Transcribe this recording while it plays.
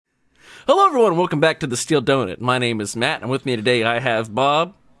Hello, everyone. Welcome back to the Steel Donut. My name is Matt, and with me today I have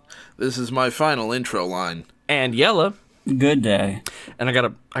Bob. This is my final intro line. And Yella. Good day. And I got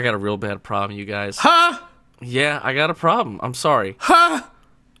a real bad problem, you guys. Huh? Yeah, I got a problem. I'm sorry. Huh?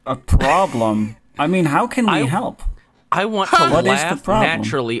 A problem? I mean, how can we help? I want to What is the laugh problem?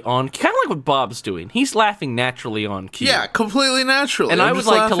 naturally on, kind of like what Bob's doing. He's laughing naturally on cue. Yeah, completely naturally. And I'm I would just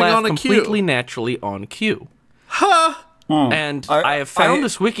like to laughing laugh on a completely cue. naturally on cue. Huh? And I have found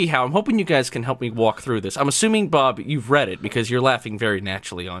this wikiHow. I'm hoping you guys can help me walk through this. I'm assuming, Bob, you've read it because you're laughing very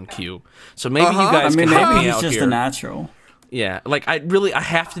naturally on cue. So maybe you guys can help me maybe out he's just here. a natural. Yeah, like I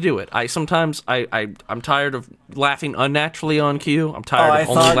have to do it. I'm tired of laughing unnaturally on cue. I'm tired of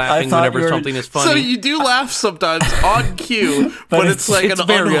only laughing whenever something is funny. So you do laugh sometimes on cue, but it's like it's an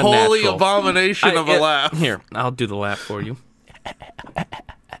very unholy unnatural. abomination of a laugh. Here, I'll do the laugh for you.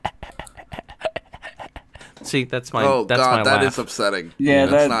 See, that's my Oh that's god, my that laugh. is upsetting. Yeah,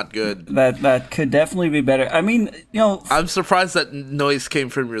 that's not good. That could definitely be better. I mean, you know, I'm surprised that noise came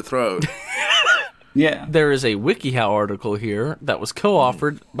from your throat. yeah. There is a WikiHow article here that was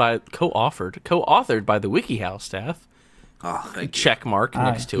co-authored by the WikiHow staff. Oh, thank you. Check mark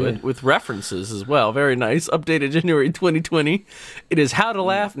next to good. it with references as well. Very nice. Updated January 2020. It is how to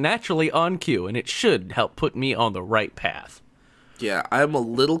laugh naturally on cue, and it should help put me on the right path. Yeah, I'm a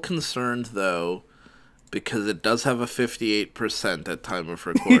little concerned though, because it does have a 58% at time of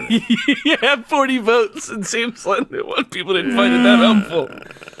recording. Yeah, 40 votes. It seems like people didn't find it that helpful.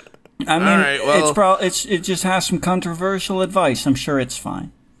 I mean, All right, well- it just has some controversial advice. I'm sure it's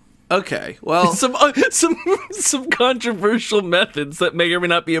fine. Okay, well, Some controversial methods that may or may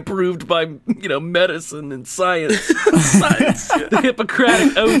not be approved by medicine and science. The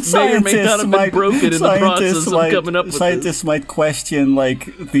Hippocratic oath may or may not have been broken in the process of coming up with Scientists this. might question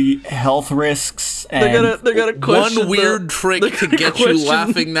like the health risks. And They're gonna question one weird trick they're to gonna get you question-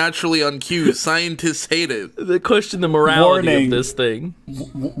 laughing naturally on cue. Scientists hate it. They question the morality Warning. of this thing.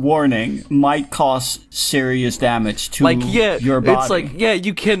 warning might cause serious damage to your body. It's like,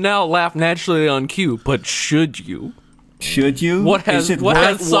 you can now laugh naturally on cue, but should you? Should you? What has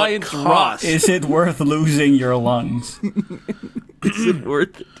science cost? wrought? Is it worth losing your lungs? Is it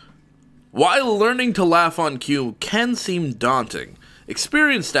worth it? While learning to laugh on cue can seem daunting,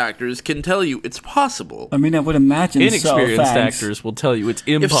 experienced actors can tell you it's possible. I mean, I would imagine Inexperienced so. Thanks. actors will tell you it's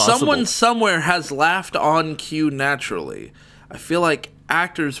If impossible. someone somewhere has laughed on cue naturally, I feel like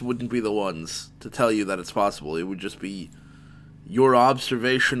actors wouldn't be the ones to tell you that it's possible. It would just be your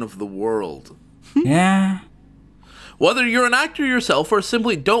observation of the world. Yeah. Whether you're an actor yourself or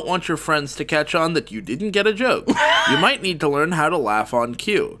simply don't want your friends to catch on that you didn't get a joke, you might need to learn how to laugh on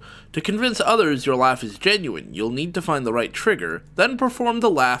cue. To convince others your laugh is genuine, you'll need to find the right trigger, then perform the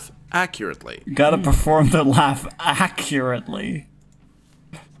laugh accurately. Gotta perform the laugh accurately.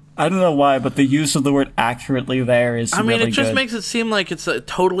 I don't know why, but the use of the word accurately there is I mean, really it just good. makes it seem like it's a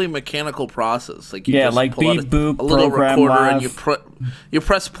totally mechanical process. Like you Yeah, just like pull out beep, boop, a little program, recorder laugh. and you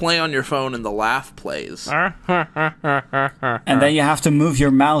press play on your phone and the laugh plays. And then you have to move your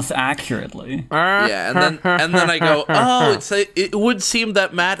mouth accurately. Yeah, and then I go, oh, it would seem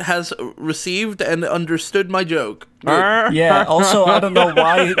that Matt has received and understood my joke. Good. Yeah, also, I don't know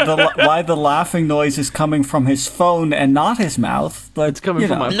why the laughing noise is coming from his phone and not his mouth. But It's coming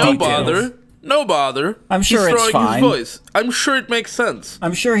from my No details. bother. No bother. I'm sure He's it's throwing fine. his voice. I'm sure it makes sense.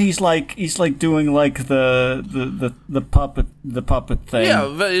 I'm sure he's like doing like the puppet thing. Yeah,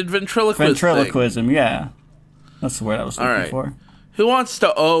 ventriloquism. Ventriloquism, yeah. That's the word I was looking right. for. Who wants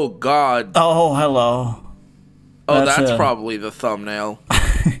to? Oh God. Oh, hello. Oh, That's that's a- probably the thumbnail.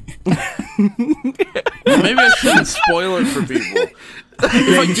 Maybe I shouldn't spoil it for people.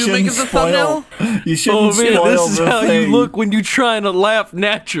 If I do make it the thumbnail, You Oh shouldn't man, spoil this is the how thing. you look when you're trying to laugh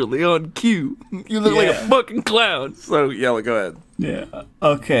naturally on cue. You look like a Yeah. fucking clown. so Yella, go ahead. Yeah.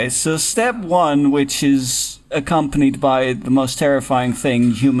 Okay, so step one, which is accompanied by the most terrifying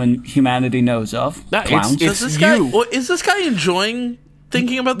thing humanity knows of, Nah, clowns. it's- Is this guy? you. Well, is this guy enjoying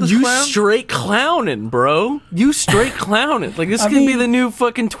thinking about this You clown? straight clowning, bro. You straight clowning. Like this I could be mean- the new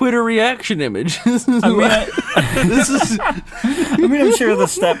fucking Twitter reaction image. This is this is I mean, I'm sure the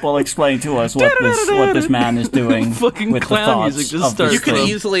step will explain to us what this man is doing. Fucking with clown the thoughts music just of starts this You can thing.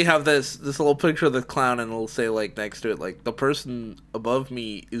 easily have this little picture of the clown, and it'll say like next to it, like the person above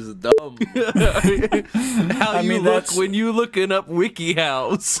me is dumb. how you mean, look that's- when you looking up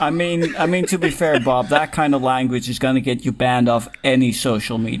wikiHows. I mean, to be fair, Bob, that kind of language is going to get you banned off any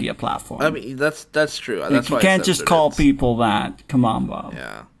social media platform. I mean, that's true. That's you why I can't just censored call it. people that. Come on, Bob.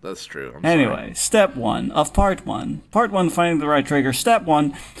 Yeah, that's true. I'm Anyway, step one of part one. Part one, finding the right trigger. Step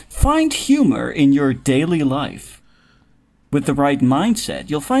one, find humor in your daily life. with the right mindset,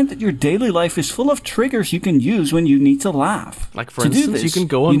 you'll find that your daily life is full of triggers you can use when you need to laugh. Like, for instance, you can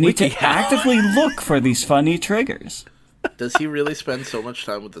go on you need WikiHow. to actively look for these funny triggers. Does he really spend so much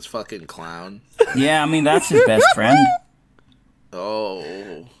time with this fucking clown? Yeah, I mean, that's his best friend.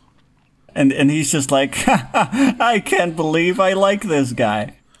 Oh. And he's just like, I can't believe I like this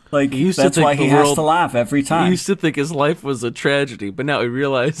guy. Like, that's why he has to laugh every time. He used to think his life was a tragedy, but now he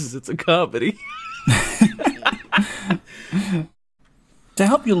realizes it's a comedy. To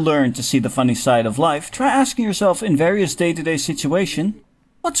help you learn to see the funny side of life, try asking yourself in various day-to-day situations,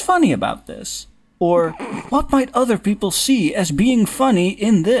 what's funny about this? Or, what might other people see as being funny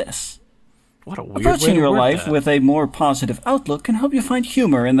in this? What a weird Approaching way to your word life that. with a more positive outlook can help you find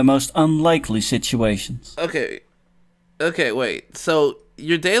humor in the most unlikely situations. Okay, wait. So,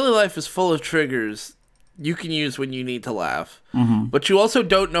 your daily life is full of triggers you can use when you need to laugh. Mm-hmm. But you also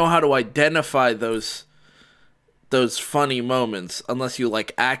don't know how to identify those funny moments unless you,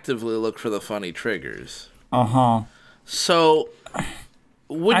 like, actively look for the funny triggers. Uh-huh. So,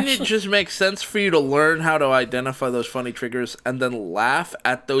 wouldn't it just make sense for you to learn how to identify those funny triggers and then laugh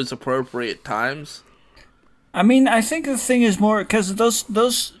at those appropriate times? I mean, I think the thing is more, because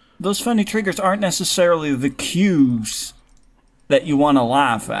those funny triggers aren't necessarily the cues that you want to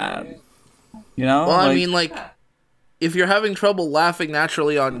laugh at. You know? Well, I mean, like, if you're having trouble laughing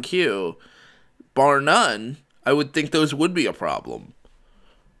naturally on cue, bar none, I would think those would be a problem.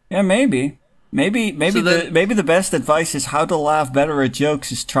 Yeah, maybe. Maybe the best advice is how to laugh better at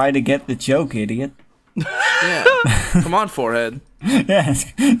jokes is try to get the joke, idiot. Yeah. Come on, forehead. Yeah,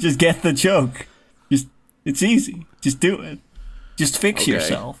 just get the joke. It's easy. Just do it. Just fix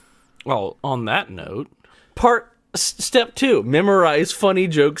yourself. Well, on that note, step 2, memorize funny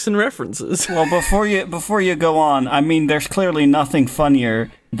jokes and references. Well, before you go on, I mean, there's clearly nothing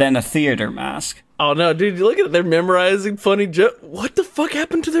funnier than a theater mask. Oh no, dude, look at it. They're memorizing funny jokes. What the fuck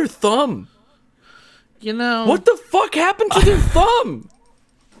happened to their thumb? You know... What the fuck happened to their thumb?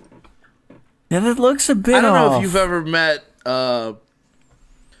 Yeah, that looks a bit I don't know off. if you've ever met... I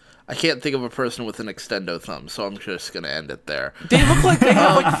can't think of a person with an extendo thumb, so I'm just going to end it there. They look like they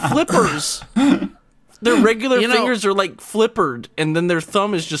have like flippers. Their regular fingers are like flippered, and then their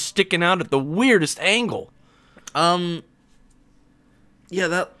thumb is just sticking out at the weirdest angle. Yeah,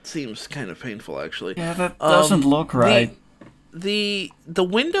 that seems kind of painful, actually. Yeah, that doesn't look right. The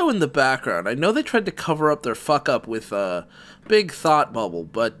window in the background, I know they tried to cover up their fuck up with a big thought bubble,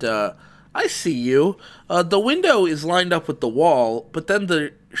 but I see you. The window is lined up with the wall, but then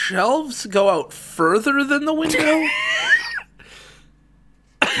the shelves go out further than the window.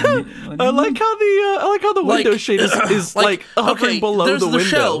 I like how the window shade is like hovering below the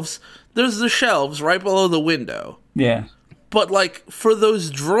window. There's the shelves right below the window. Yeah. But, like, for those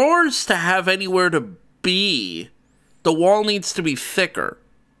drawers to have anywhere to be, the wall needs to be thicker.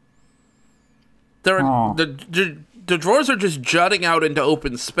 The drawers are just jutting out into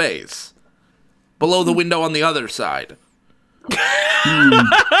open space below the window on the other side. You're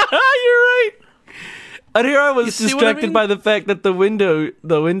right. And here I was distracted by the fact that the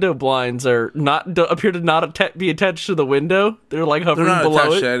window blinds are appear to not be attached to the window. They're like hovering below it. They're not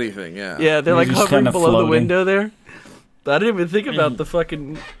attached to anything. Yeah. Yeah, they're like hovering below floating. the window there. I didn't even think about the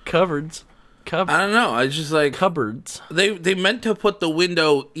fucking cupboards. I don't know. I just like cupboards. They meant to put the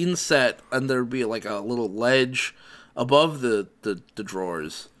window inset, and there'd be like a little ledge above the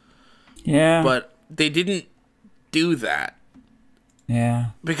drawers. Yeah. But they didn't do that. Yeah.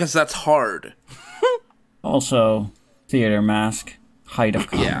 Because that's hard. Also, theater mask, height of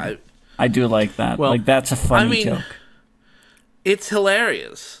comedy. Yeah. I do like that. Well, like, that's a funny joke. It's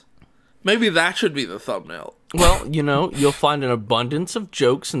hilarious. Maybe that should be the thumbnail. Well, you'll find an abundance of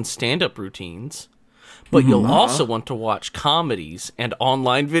jokes and stand-up routines, but you'll also want to watch comedies and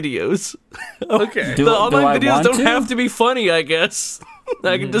online videos. Okay. The online videos don't have to be funny, I guess.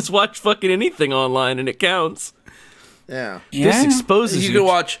 I can just watch fucking anything online and it counts. Yeah. This exposes you can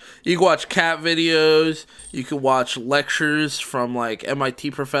watch cat videos, you can watch lectures from like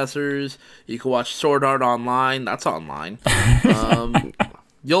MIT professors, you can watch Sword Art Online, that's online.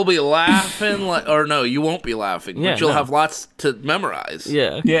 You'll be laughing or no, you won't be laughing, but you'll have lots to memorize.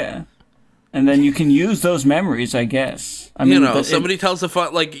 Yeah. Yeah. And then you can use those memories, I guess. I mean, somebody tells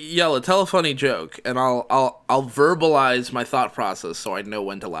Yella, tell a funny joke, and I'll verbalize my thought process so I know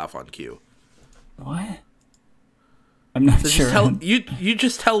when to laugh on cue. What? I'm not sure. You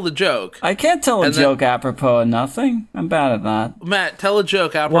just tell the joke. I can't tell a joke apropos of nothing. I'm bad at that. Matt, tell a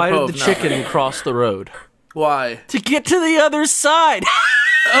joke apropos Why did of the chicken cross the road? Why? To get to the other side.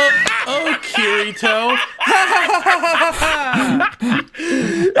 Oh, Kirito.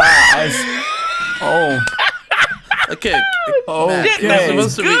 Okay. Okay. That's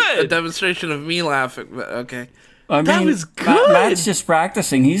supposed to be good. a demonstration of me laughing, but okay. I mean, That was good. Matt's just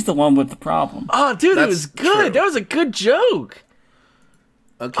practicing. He's the one with the problem. Oh, dude, it That's was good. true. That was a good joke.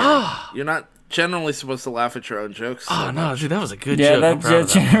 Okay. You're not generally supposed to laugh at your own jokes. So Oh, no, dude, that was a good Yeah, joke. I'm proud of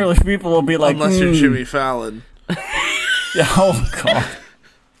that. generally people will be like, unless you're Jimmy Fallon. Oh, God.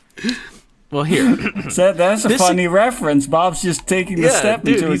 Well, here. That's a funny reference. Bob's just taking the step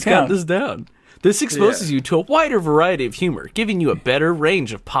dude, into he's account. got this down. This exposes you to a wider variety of humor, giving you a better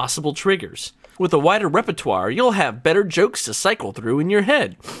range of possible triggers. With a wider repertoire, you'll have better jokes to cycle through in your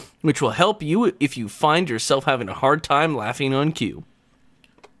head, which will help you if you find yourself having a hard time laughing on cue.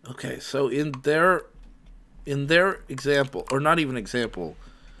 Okay, so in their example, or not even example,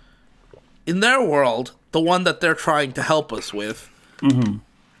 in their world, the one that they're trying to help us with,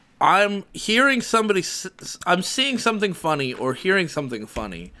 I'm hearing I'm seeing something funny or hearing something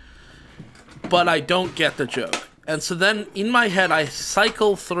funny, but I don't get the joke. And so then in my head, I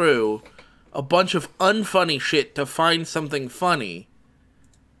cycle through a bunch of unfunny shit to find something funny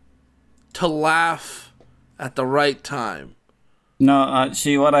to laugh at the right time. No,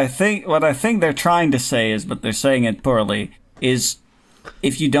 see, what I think they're trying to say is, but they're saying it poorly, is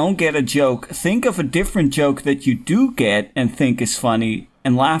if you don't get a joke, think of a different joke that you do get and think is funny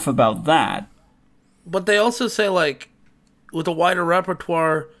and laugh about that. But they also say, like, with a wider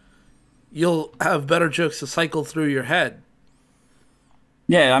repertoire, you'll have better jokes to cycle through your head.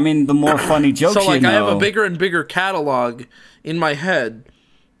 Yeah, I mean, the more funny jokes So, like, you know. I have a bigger and bigger catalog in my head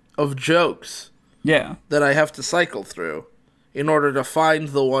of jokes Yeah. that I have to cycle through in order to find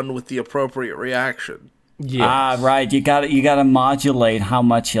the one with the appropriate reaction. Yeah. Ah, right. You gotta modulate how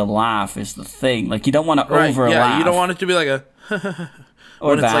much you laugh is the thing. Like, you don't want to Right, over yeah, laugh. you don't want it to be like a...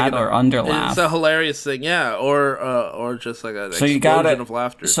 or it's like that, or under laugh. It's a hilarious thing, yeah, or just like an So you explosion of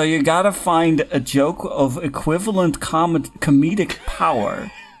laughter. So you gotta find a joke of equivalent comedic power.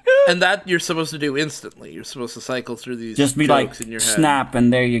 And that you're supposed to do instantly. You're supposed to cycle through these Just be jokes like, in your head. snap,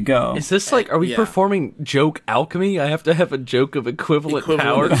 and there you go. Is this like, are we Yeah. performing joke alchemy? I have to have a joke of equivalent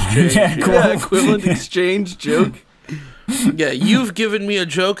power. exchange. Yeah, cool. Yeah, equivalent exchange joke. Yeah, you've given me a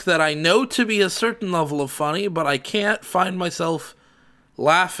joke that I know to be a certain level of funny, but I can't find myself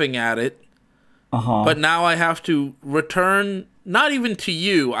laughing at it. But now I have to return, not even to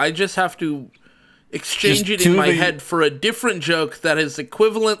you, I just have to exchange Just it in to my the- head for a different joke that is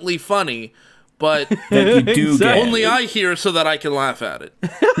equivalently funny, but That you do get. only I hear so that I can laugh at it.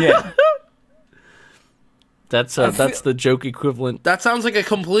 Yeah. That's the joke equivalent. That sounds like a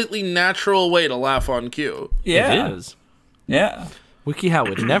completely natural way to laugh on cue. Yeah. It is. Yeah. WikiHow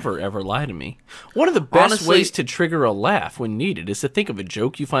would never, ever lie to me. One of the best Honestly- ways to trigger a laugh when needed is to think of a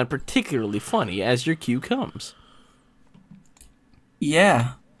joke you find particularly funny as your cue comes.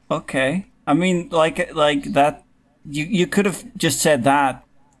 Yeah. Okay. I mean, like that. You could have just said that.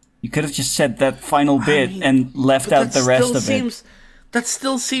 You could have just said that final bit and left But out the rest of it. That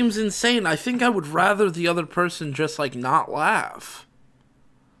still seems insane. I think I would rather the other person just, like, not laugh.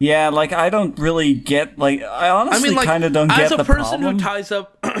 Yeah, like I don't really get. Like I honestly kind of don't get the problem.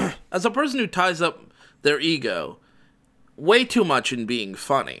 As a person who ties up their ego way too much in being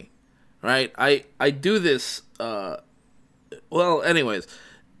funny, right? I do this. Well, anyways,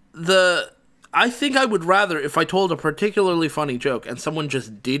 I think I would rather, if I told a particularly funny joke and someone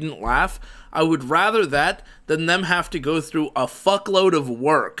just didn't laugh, I would rather that than them have to go through a fuckload of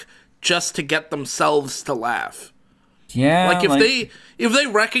work just to get themselves to laugh. Yeah, Like, if they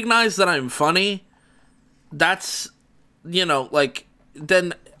recognize that I'm funny, that's, you know, like,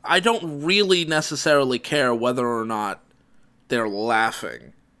 then I don't really necessarily care whether or not they're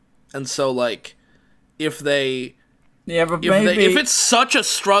laughing. And so, like, if it's such a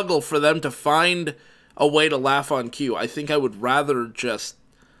struggle for them to find a way to laugh on cue, I think I would rather just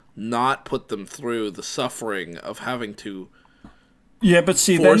not put them through the suffering of having to but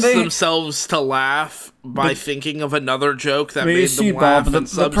see, force then themselves to laugh by thinking of another joke that But you made see, them laugh Bob, and the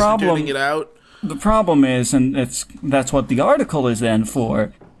substituting problem- it out. the problem is, and that's what the article is then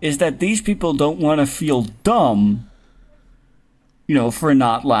for, is that these people don't want to feel dumb. You know, for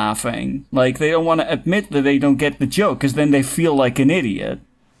not laughing. Like, they don't want to admit that they don't get the joke, because then they feel like an idiot,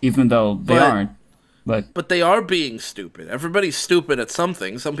 even though they aren't. But they are being stupid. Everybody's stupid at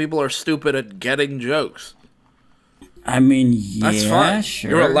something. Some people are stupid at getting jokes. I mean, yeah, That's fine. sure.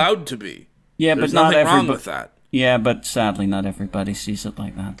 You're allowed to be. Yeah, There's but not nothing wrong everybody. with that. Yeah, but sadly, not everybody sees it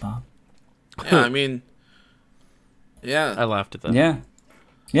like that, Bob. Yeah, I mean, yeah. I laughed at that. Yeah,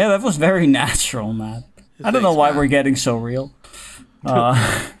 that was very natural, Matt. I don't know Thanks, why Matt. we're getting so real.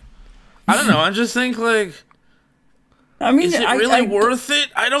 I don't know. I just think, like, I mean, is it really worth it?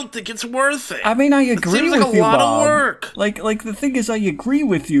 I don't think it's worth it. I mean, I agree with you, Bob. It seems like a lot of work. Like the thing is, I agree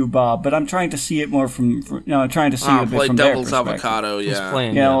with you, Bob, but I'm trying to see it more from trying to see it a bit from their perspective. Devil's avocado,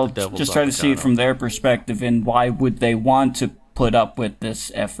 yeah. Just try to see it from their perspective, and why would they want to put up with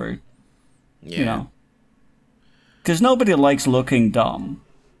this effort? Yeah. You know, because nobody likes looking dumb.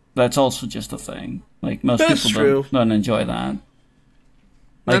 That's also just a thing. Like most people don't enjoy that.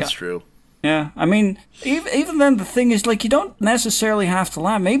 Like, that's true. Yeah, I mean, even then, the thing is, like, you don't necessarily have to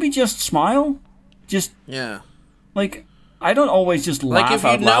laugh. Maybe just smile. Just like, I don't always just laugh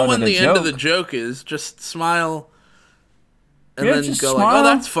out loud at a joke. Like, if you know when the end of the joke is, just smile, and then go like, "Oh,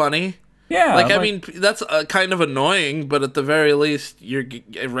 that's funny." Yeah, like I mean, that's kind of annoying, but at the very least, you're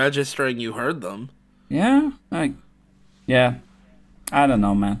registering you heard them. Yeah, yeah, I don't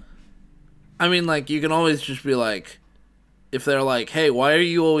know, man. I mean, like, you can always just be like, if they're like, hey, why do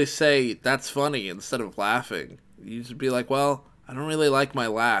you always say that's funny instead of laughing? You just be like, well, I don't really like my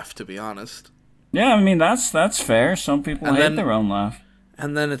laugh, to be honest. Yeah, I mean, that's fair. Some people hate their own laugh.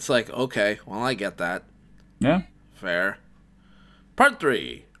 And then it's like, okay, well, I get that. Yeah. Fair. Part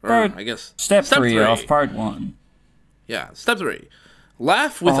 3. I guess. Step 3 of part 1. Yeah, step 3.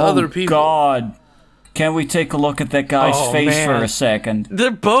 Laugh with other people. Oh, God. Can we take a look at that guy's face for a second?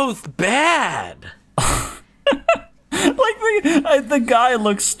 They're both bad. Like, the guy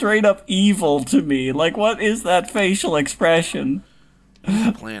looks straight up evil to me. Like, what is that facial expression?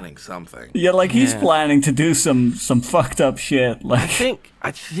 He's planning something. Yeah, like, he's planning to do some fucked up shit. Like,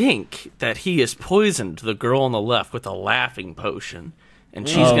 I think that he has poisoned the girl on the left with a laughing potion. And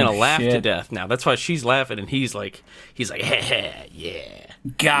she's gonna laugh to death now. That's why she's laughing, and he's like, hey, yeah.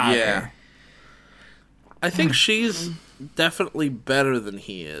 Got her. I think she's definitely better than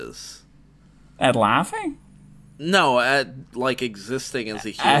he is. At laughing? No, at, like, existing as a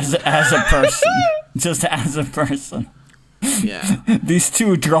human. As a person. Just as a person. Yeah. These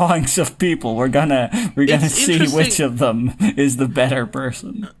two drawings of people, we're gonna see which of them is the better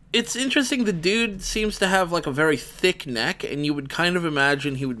person. It's interesting, the dude seems to have, like, a very thick neck, and you would kind of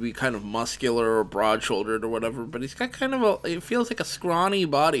imagine he would be kind of muscular or broad-shouldered or whatever, but he's got kind of it feels like a scrawny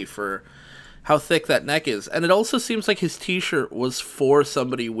body for how thick that neck is. And it also seems like his t-shirt was for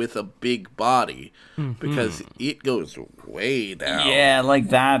somebody with a big body, because it goes way down. Yeah, like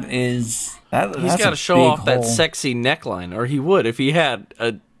that is... He's got to show off that sexy neckline, or he would if he had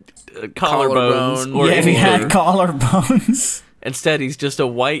a collarbones. Or if he had collarbones. Instead, he's just a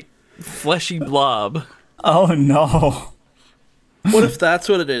white, fleshy blob. Oh, no. What if that's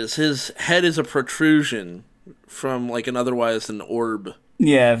what it is? His head is a protrusion from, like, an otherwise an orb.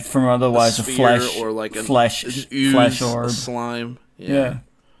 Yeah, from otherwise a flesh, or like flesh orb. Slime. Yeah.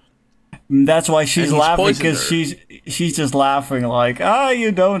 That's why she's laughing, because she's just laughing like,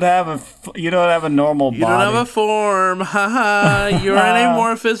 you don't have a normal body. You don't have a form. Haha, you're an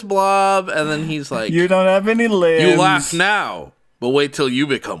amorphous blob. And then he's like, you don't have any limbs. You laugh now, but wait till you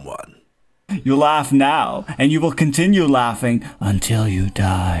become one. You laugh now, and you will continue laughing until you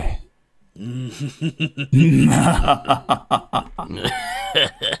die.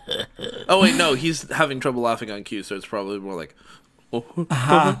 Oh wait, no, he's having trouble laughing on cue, so it's probably more like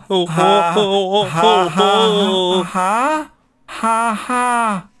Yeah.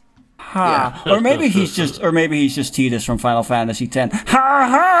 Or maybe he's just Tidus from Final Fantasy X. Ha ha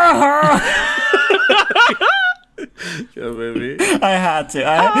ha. Yeah, maybe. I had to.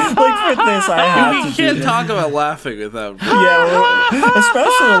 Like for this, I had to. You can't talk about laughing without. Yeah, well,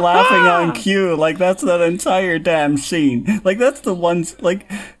 especially laughing on cue. Like that's that entire damn scene. Like that's the ones.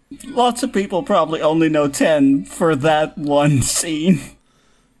 Like lots of people probably only know 10 for that one scene.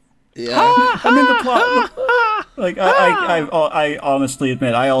 Yeah. I mean the plot. Like I honestly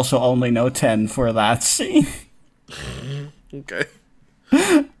admit I also only know 10 for that scene. Okay.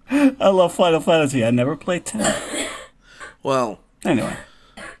 I love Final Fantasy. I never played 10. Well. Anyway.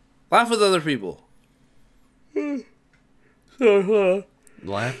 Laugh with other people. Laugh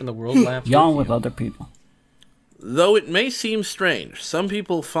in the world, laugh Yawn with other people. Though it may seem strange, some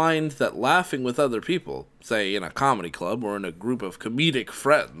people find that laughing with other people, say in a comedy club or in a group of comedic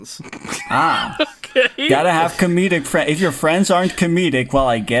friends... Okay. Gotta have comedic friends. If your friends aren't comedic, well,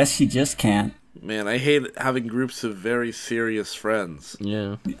 I guess you just can't. Man, I hate having groups of very serious friends.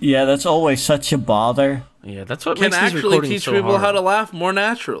 Yeah. Yeah, that's always such a bother. Yeah, that's what can makes these actually recordings teach so people hard. how to laugh more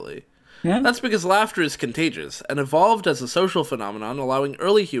naturally. Yeah. That's because laughter is contagious and evolved as a social phenomenon, allowing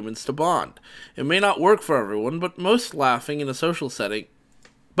early humans to bond. It may not work for everyone, but for most laughing in a social setting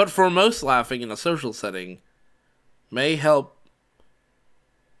may help.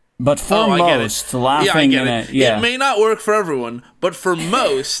 But for most, laughing in it, It may not work for everyone, but for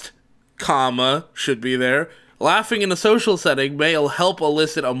most, should be there. Laughing in a social setting may help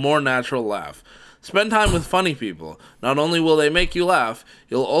elicit a more natural laugh. Spend time with funny people. Not only will they make you laugh,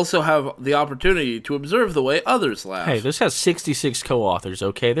 you'll also have the opportunity to observe the way others laugh. Hey, this has 66 co-authors,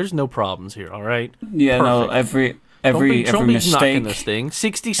 okay? There's no problems here, all right? Yeah, Perfect. no, every Trumpy's knocking mistake. this thing.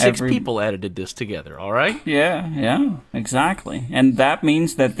 66 people edited this together, all right? Yeah, exactly. And that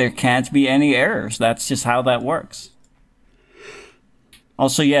means that there can't be any errors. That's just how that works.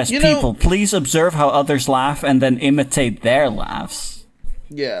 Also, yes, people, please observe how others laugh and then imitate their laughs.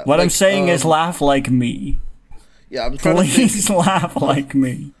 Yeah. What I'm saying is laugh like me. Yeah, I'm trying Please laugh like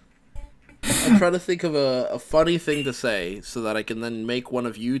me. I'm trying to think of a funny thing to say so that I can then make one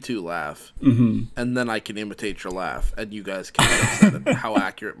of you two laugh, and then I can imitate your laugh, and you guys can get upset at how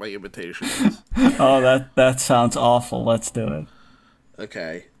accurate my imitation is. Oh, that sounds awful. Let's do it.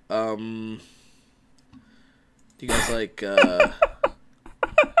 Okay. Do you guys like?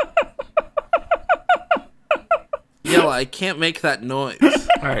 Yella, I can't make that noise.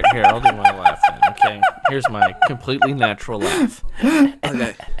 All right, here, I'll do my laugh then, okay? Here's my completely natural laugh.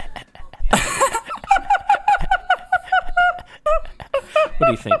 Okay. What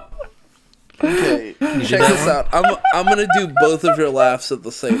do you think? Okay, check this out. I'm gonna do both of your laughs at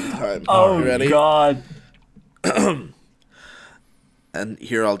the same time. Oh, you ready? God. And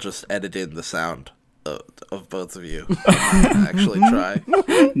here I'll just edit in the sound of both of you. Actually try.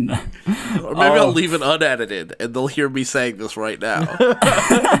 Or maybe I'll leave it unedited and they'll hear me saying this right now.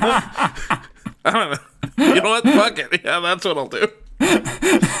 I don't know. You know what? Fuck it. Yeah, that's what I'll do.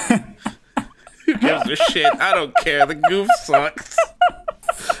 Who gives a shit? I don't care. The goof sucks.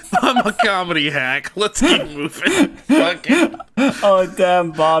 I'm a comedy hack. Let's keep moving. Fuck it. Oh,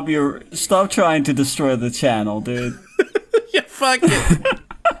 damn, Bob, stop trying to destroy the channel, dude. Yeah, fuck it.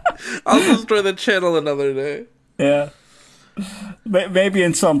 I'll destroy the channel another day. Yeah. Maybe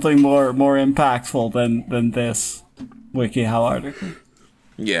in something more impactful than this wikiHow article.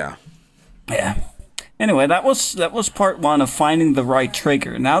 Yeah. Yeah. Anyway, that was part one of finding the right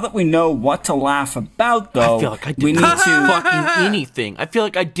trigger. Now that we know what to laugh about, though, I feel like I we didn't need to fucking anything. I feel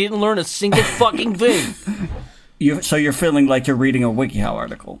like I didn't learn a single fucking thing. So you're feeling like you're reading a wikiHow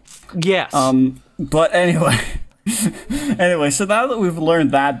article. Yes. But anyway, so now that we've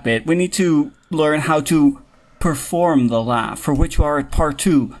learned that bit, we need to learn how to perform the laugh, for which we are at part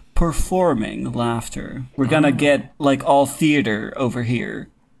 2, performing laughter. We're gonna get like all theater over here.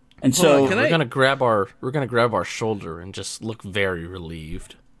 And so we're gonna grab our shoulder and just look very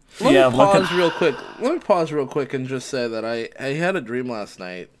relieved. Let me pause real quick. Let me pause real quick and just say that I had a dream last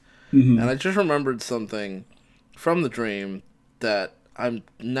night, and I just remembered something from the dream that I'm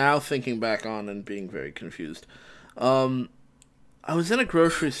now thinking back on and being very confused. I was in a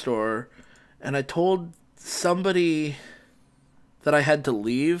grocery store, and I told somebody that I had to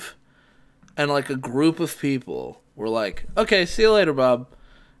leave, and like a group of people were like, "Okay, see you later, Bob."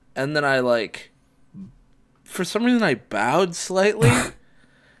 And then I for some reason I bowed slightly,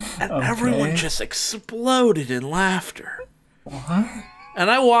 and everyone just exploded in laughter. What?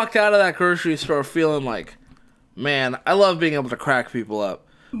 And I walked out of that grocery store feeling like, man, I love being able to crack people up.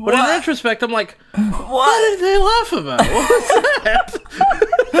 But in retrospect, I'm like, what did they laugh about? What was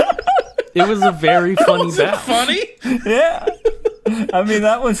that? It was a very funny Was it bow. funny? Yeah. I mean,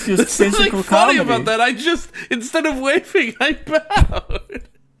 that was just physical funny comedy. about that. I just, instead of waving, I bowed.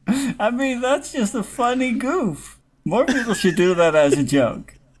 I mean, that's just a funny goof. More people should do that as a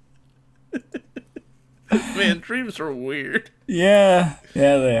joke. Man, dreams are weird. Yeah,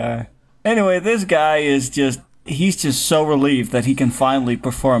 they are. Anyway, this guy is he's just so relieved that he can finally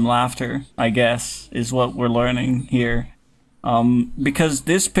perform laughter, I guess, is what we're learning here. Because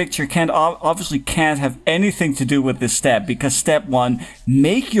this picture obviously can't have anything to do with this step, because step 1,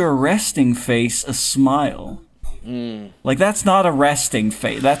 make your resting face a smile. Like, that's not a resting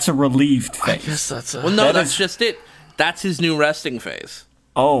face, that's a relieved face. I guess that's Well, no, that's just it. That's his new resting face.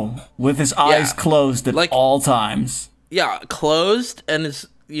 Oh, with his eyes closed at all times. Yeah, closed, and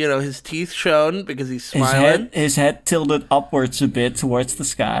his teeth shown because he's smiling. His head tilted upwards a bit towards the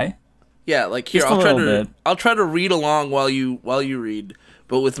sky. Yeah, like here, I'll try to read along while you read,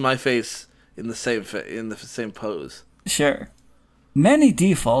 but with my face in the same pose. Sure. Many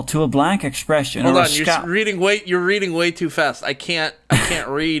default to a blank expression. Hold or on, you're reading way too fast. I can't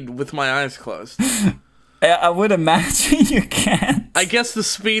read with my eyes closed. I would imagine you can't. I guess the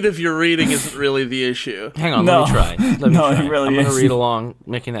speed of your reading isn't really the issue. Hang on, let me try. It really I'm going to isn't. read along,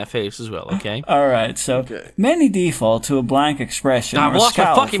 making that face as well, okay? All right, so many default to a blank expression. I've or lost my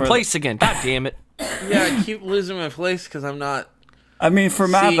scowl fucking place again. God damn it. Yeah, I keep losing my place because I'm not. I mean, for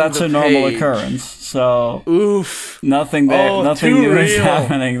Matt, seeing that's the a normal page. occurrence. So Oof. nothing there. Oh, nothing too new is real.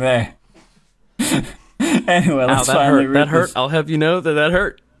 happening there. Anyway, let's finally read that hurt. I'll have you know that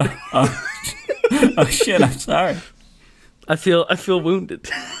hurt. Oh shit! I'm sorry. I feel wounded.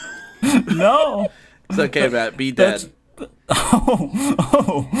 No. It's okay, Matt. Be dead.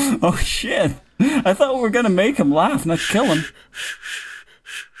 Oh shit! I thought we were gonna make him laugh, not kill him.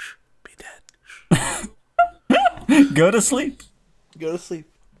 Be dead. Go to sleep. Go to sleep.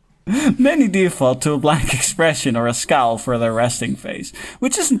 Many default to a blank expression or a scowl for their resting face,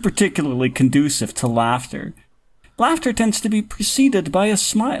 which isn't particularly conducive to laughter. Laughter tends to be preceded by a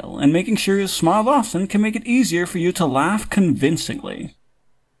smile, and making sure you smile often can make it easier for you to laugh convincingly.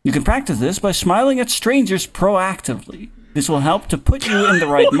 You can practice this by smiling at strangers proactively. This will help to put you in the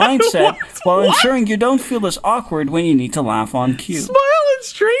right mindset while ensuring you don't feel as awkward when you need to laugh on cue. Smile at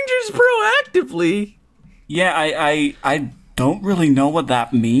strangers proactively. Yeah, I don't really know what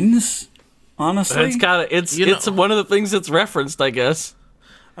that means, honestly. It's one of the things that's referenced, I guess.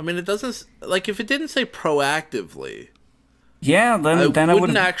 I mean, it doesn't, like, if it didn't say proactively. Yeah, then I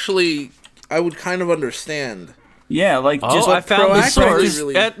wouldn't actually, I would kind of understand. Yeah, like, just I found the source.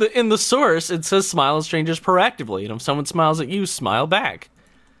 Really... In the source, it says smile at strangers proactively. And if someone smiles at you, smile back.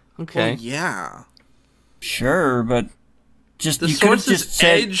 Okay. Well, yeah. Sure, but the source is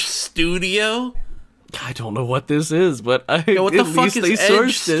Edge Studio? I don't know what this is, but what the fuck is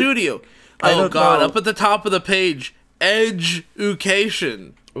Edge Studio? Oh god, up at the top of the page,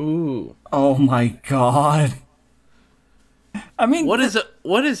 Edge-ucation. Ooh. Oh my god. I mean, what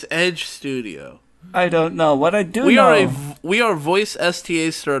is Edge Studio? I don't know. What I do know, we are Voice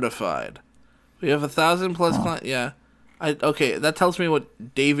STA certified. We have 1,000+ clients. Yeah. Okay, that tells me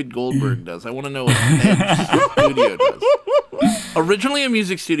what David Goldberg does. I want to know what Edge Studio does. Originally a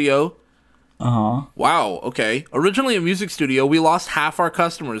music studio. Uh-huh. Wow, okay. Originally a music studio, we lost half our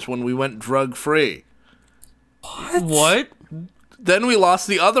customers when we went drug-free. What? Then we lost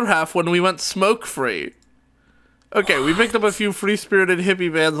the other half when we went smoke-free. Okay, we picked up a few free-spirited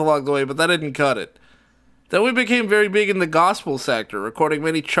hippie bands along the way, but that didn't cut it. Then we became very big in the gospel sector, recording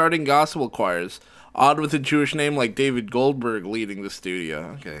many charting gospel choirs. Odd with a Jewish name like David Goldberg leading the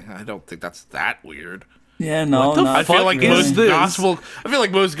studio. Okay, I don't think that's that weird. Yeah, no. I feel like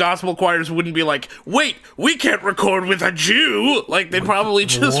most gospel choirs wouldn't be like, wait, we can't record with a Jew. Like, they'd probably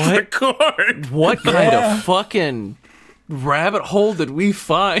just record. What kind of fucking rabbit hole did we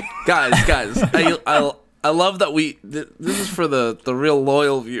find? Guys, I love that this is for the real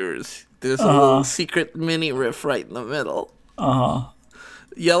loyal viewers. There's a little secret mini riff right in the middle.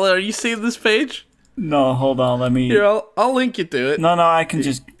 Yella, are you seeing this page? No, hold on, let me... Here, I'll link you to it. No, I can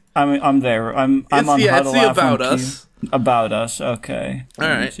just... I'm there. I'm on How to Laugh About on Us. Cue. About Us, okay. All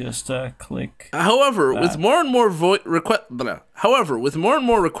right. Just click. However, with more and more requests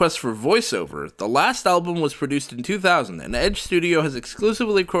for voiceover, the last album was produced in 2000, and Edge Studio has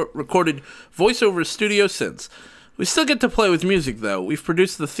exclusively recorded voiceover studio since. We still get to play with music, though. We've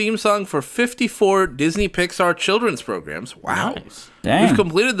produced the theme song for 54 Disney Pixar children's programs. Wow. Nice. Dang. We've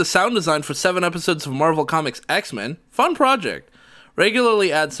completed the sound design for 7 episodes of Marvel Comics X-Men. Fun project.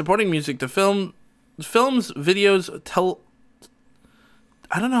 Regularly add supporting music to films, videos,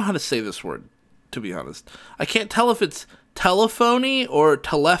 I don't know how to say this word, to be honest. I can't tell if it's telephony or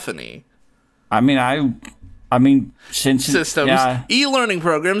telephony. I mean, since... Systems, e-learning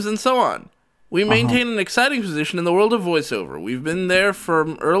programs, and so on. We maintain an exciting position in the world of voiceover. We've been there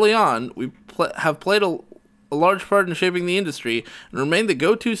from early on. We have played a large part in shaping the industry and remain the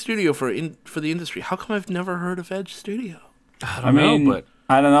go-to studio for the industry. How come I've never heard of Edge Studio? I don't know, but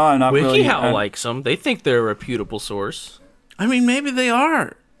I don't know. I'm not really. wikiHow likes them. They think they're a reputable source. I mean, maybe they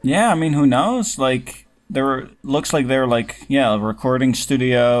are. Yeah, I mean, who knows? Like, looks like they're a recording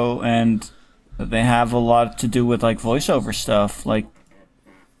studio, and they have a lot to do with like voiceover stuff. Like,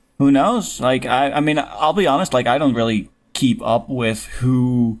 who knows? Like, I mean, I'll be honest. Like, I don't really keep up with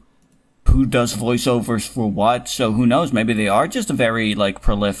who does voiceovers for what. So who knows? Maybe they are just a very like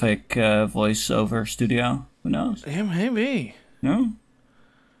prolific voiceover studio. Who knows? Yeah, maybe. No?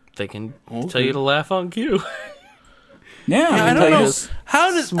 They can tell you to laugh on cue. Yeah, I don't know.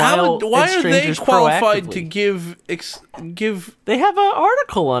 Why are they qualified to give? They have an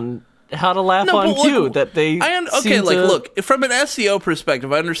article on how to laugh on cue that they. Look, from an SEO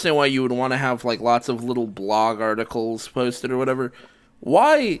perspective, I understand why you would want to have like lots of little blog articles posted or whatever.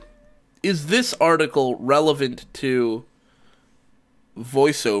 Why is this article relevant to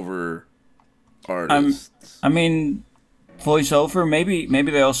voiceover artists? I mean, voiceover.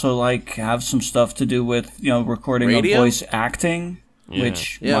 Maybe they also like have some stuff to do with recording of voice acting,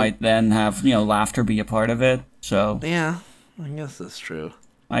 which might then have laughter be a part of it. So yeah, I guess that's true.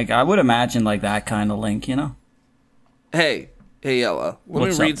 Like I would imagine like that kind of link. Hey, Hey, Yella, let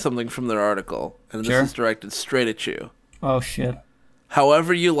me read something from their article, and this is directed straight at you. Oh, shit.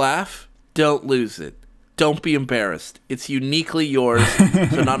 However you laugh, don't lose it. Don't be embarrassed. It's uniquely yours,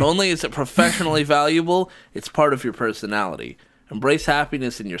 so not only is it professionally valuable, it's part of your personality. Embrace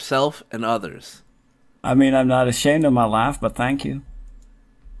happiness in yourself and others. I mean, I'm not ashamed of my laugh, but thank you.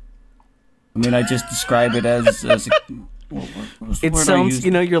 I mean, I just describe it as a... It sounds,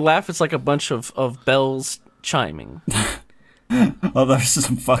 you know, your laugh is like a bunch of bells chiming. Oh, there's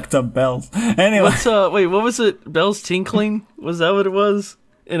some fucked up bells. Anyway. Wait, what was it? Bells tinkling? Was that what it was?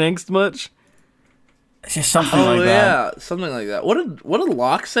 In Angst Much? Just something like that. Oh, yeah, something like that. What did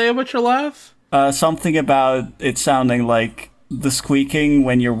Locke say about your laugh? Something about it sounding like the squeaking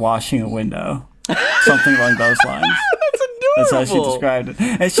when you're washing a window. Something along those lines. That's adorable. That's how she described it.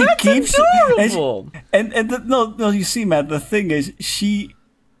 And she keeps adorable. No, you see, Matt, the thing is, she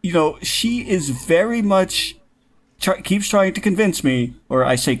is very much keeps trying to convince me, or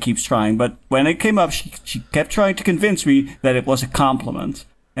I say keeps trying, but when it came up, she kept trying to convince me that it was a compliment,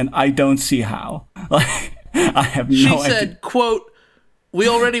 and I don't see how. Like, I have no idea. She said, quote, "We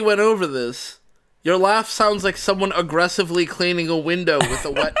already went over this. Your laugh sounds like someone aggressively cleaning a window with a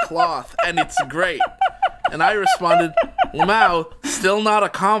wet cloth, and it's great." And I responded, "Wow, still not a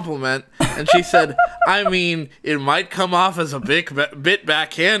compliment." And she said, "I mean, it might come off as a bit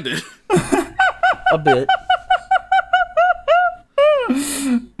backhanded." A bit.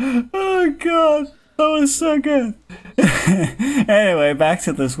 Oh, God. That was so good. Anyway, back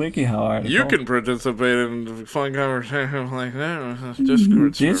to this wikiHow article. You can participate in fun conversations like that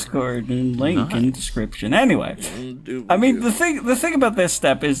with Discord and link in description. Anyway, I mean, the thing about this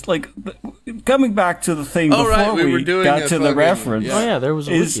step is, like, coming back to the thing before we got to the reference. Yeah. Oh, yeah, there was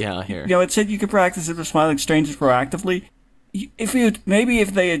a wikiHow here. You know, it said you could practice it with smiling strangers proactively. If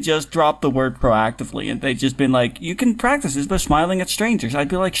they had just dropped the word proactively and they'd just been like, you can practice this by smiling at strangers, I'd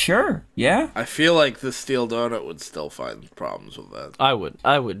be like, sure, yeah. I feel like the Steel Donut would still find problems with that. I would.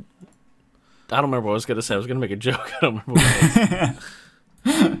 I don't remember what I was going to say. I was going to make a joke. I don't remember what it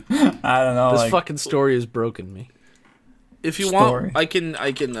was. I don't know. This fucking story has broken me. If you want, I can.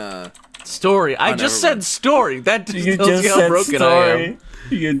 Story. I just said story. That just tells you how broken I am.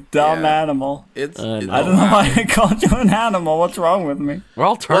 You dumb animal. I don't know why I called you an animal. What's wrong with me? We're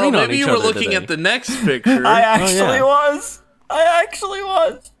all turning on maybe each you were other looking today. at the next picture. I actually was. I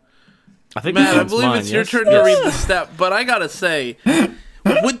think Matt, I believe it's your turn to read the step, but I gotta say,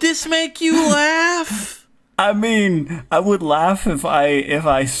 would this make you laugh? I mean, I would laugh if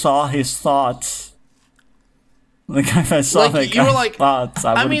I saw his thoughts. Like if I saw thoughts.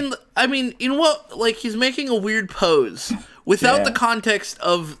 I mean, in what? Like he's making a weird pose without the context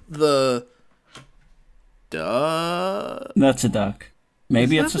of the. Duh. That's a duck.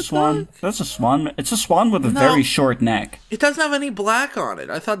 Maybe it's a swan. That's a swan. It's a swan with a very short neck. It doesn't have any black on it.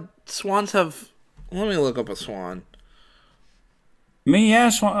 I thought swans have. Let me look up a swan.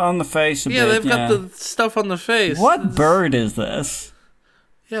 Swan on the face. Yeah, they've got the stuff on the face. What bird is this?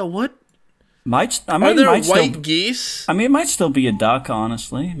 Yeah, what? Are there white geese? I mean, it might still be a duck,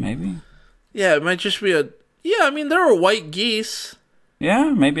 honestly. Maybe. Yeah, it might just be a. Yeah, I mean, there are white geese.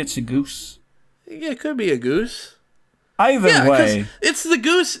 Yeah, maybe it's a goose. Yeah, it could be a goose. Either way, it's the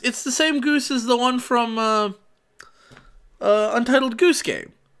goose. It's the same goose as the one from Untitled Goose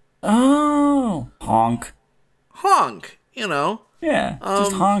Game. Oh, honk. You know. Yeah,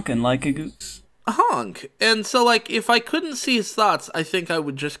 just honking like a goose. Honk. And so, like, if I couldn't see his thoughts, I think I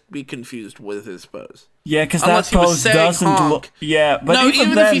would just be confused with his pose. Yeah, because that pose doesn't look. Yeah, but no,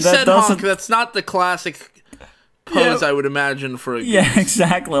 even if he said honk, that's not the classic pose I would imagine for a goose. Yeah,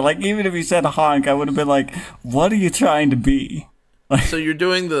 exactly. Like, even if he said honk, I would have been like, what are you trying to be? Like, so you're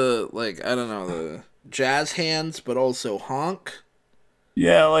doing the, like, I don't know, the jazz hands, but also honk?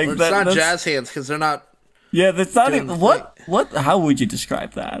 Yeah, like it's not jazz hands, because they're not. Yeah, that's not even. What? How would you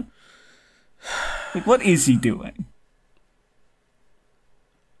describe that? Like, what is he doing?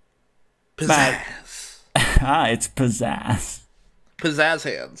 Pizzazz. It's pizzazz. Pizzazz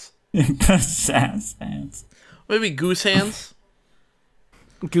hands. Pizzazz hands. Maybe goose hands.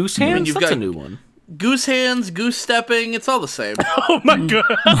 Goose hands? That's a new one. Goose hands, goose stepping, it's all the same. Oh my god.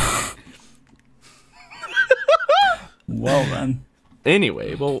 Well then.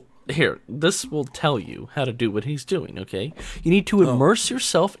 Anyway, here, this will tell you how to do what he's doing, okay? You need to immerse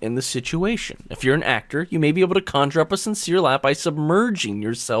yourself in the situation. If you're an actor, you may be able to conjure up a sincere laugh by submerging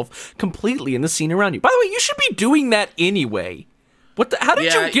yourself completely in the scene around you. By the way, you should be doing that anyway. How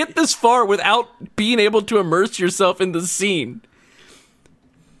did you get this far without being able to immerse yourself in the scene?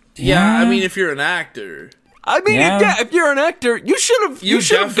 Yeah, I mean, if you're an actor. I mean, yeah, if you're an actor, you should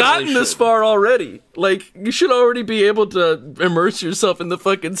have gotten this far already. Like, you should already be able to immerse yourself in the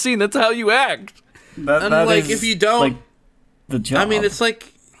fucking scene. That's how you act. That like, if you don't, like, the job. I mean, it's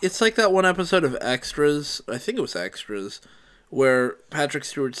like that one episode of Extras. I think it was Extras, where Patrick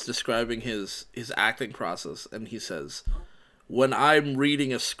Stewart's describing his acting process, and he says, "When I'm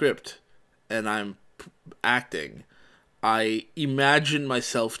reading a script and I'm acting, I imagine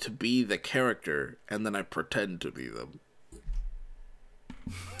myself to be the character, and then I pretend to be them."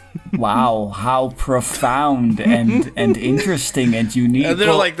 Wow, how profound and interesting and unique. And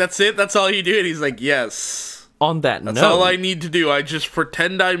they're like, "That's it? That's all you do?" And he's like, "Yes." On that note, that's all I need to do. I just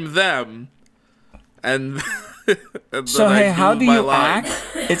pretend I'm them, and, and so then hey, I how do my you line. act?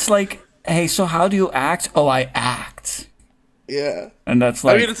 It's like, hey, so how do you act? Oh, I act. Yeah. And that's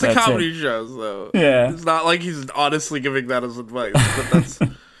like, I mean, it's a comedy show, so yeah, it's not like he's honestly giving that as advice, but that's.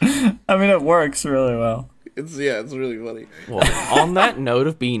 I mean, it works really well. It's really funny. Well, on that note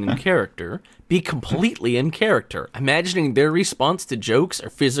of being in character, be completely in character, imagining their response to jokes or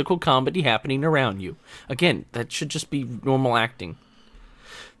physical comedy happening around you. Again, that should just be normal acting.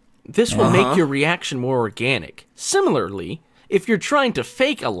 This will make your reaction more organic. Similarly, if you're trying to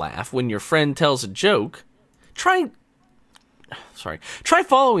fake a laugh when your friend tells a joke, try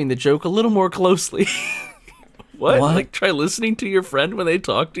following the joke a little more closely. What? Like, try listening to your friend when they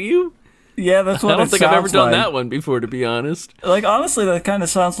talk to you? Yeah, that's what it sounds like. I don't think I've ever done that one before, to be honest. Like, honestly, that kind of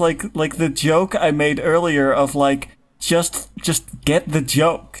sounds like the joke I made earlier of, like, just get the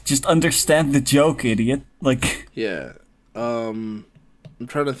joke. Just understand the joke, idiot. Like... Yeah. I'm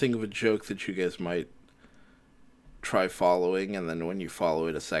trying to think of a joke that you guys might try following, and then when you follow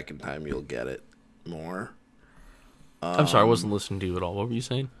it a second time, you'll get it more. I'm sorry, I wasn't listening to you at all. What were you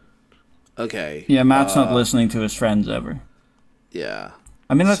saying? Okay. Yeah, Matt's not listening to his friends ever. Yeah.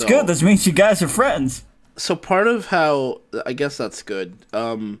 I mean, that's good. That means you guys are friends. So part of how... I guess that's good.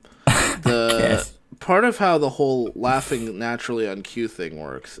 Part of how the whole laughing naturally on cue thing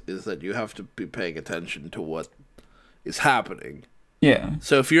works is that you have to be paying attention to what is happening. Yeah.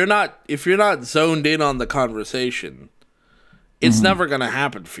 So if you're not zoned in on the conversation, it's never gonna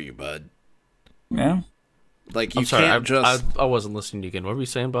happen for you, bud. Yeah. Like, you can't just... I wasn't listening to you again. What were you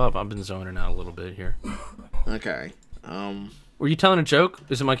saying, Bob? I've been zoning out a little bit here. Okay. Were you telling a joke?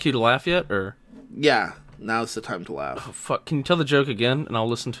 Is it my cue to laugh yet, or...? Yeah, now's the time to laugh. Oh, fuck. Can you tell the joke again, and I'll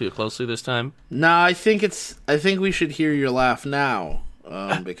listen to it closely this time? No, I think we should hear your laugh now,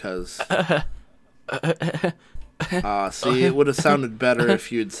 because... see, it would have sounded better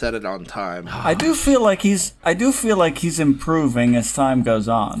if you'd said it on time. I do feel like he's improving as time goes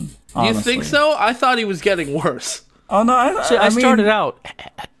on. Honestly. You think so? I thought he was getting worse. Oh no, I started out,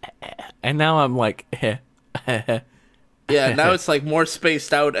 and now I'm like, yeah. Now it's like more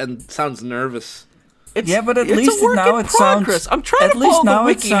spaced out and sounds nervous. But at least now it sounds. I'm trying to follow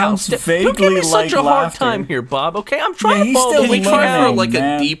the WikiHow. Vaguely Don't give me such a hard laughter. time here, Bob. Okay, I'm trying to follow the Can we try for like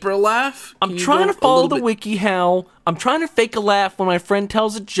man. a deeper laugh? I'm trying to follow the WikiHow. I'm trying to fake a laugh when my friend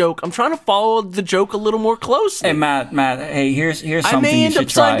tells a joke. I'm trying to follow the joke a little more closely. Hey, Matt. Hey, here's something you should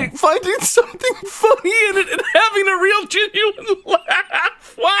try. I try. may end up finding something funny in it and having a real genuine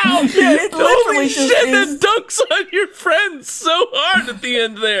laugh. Wow! Yeah, it literally Holy just shit! is. That dunks on your friend so hard at the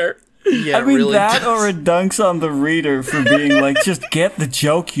end there. Yeah, I mean, really that does. or it dunks on the reader for being like, just get the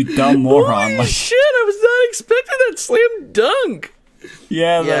joke, you dumb moron. Holy Like, shit! I was not expecting that slam dunk.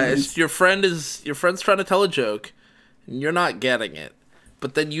 yeah, It's your friend's trying to tell a joke, and you're not getting it.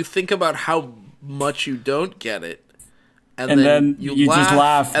 But then you think about how much you don't get it, and then you just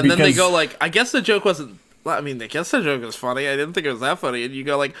laugh, and then they because- go like, "I guess the joke wasn't." I mean, I guess the joke was funny. I didn't think it was that funny. And you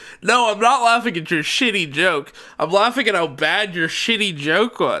go like, "No, I'm not laughing at your shitty joke. I'm laughing at how bad your shitty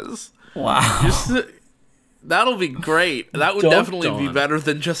joke was." wow. That'll be great. That would Dunked definitely be on. better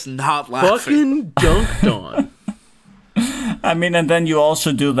than just not laughing. Fucking dunked on. I mean, and then you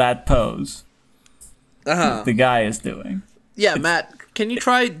also do that pose the guy is doing. Yeah, Matt, can you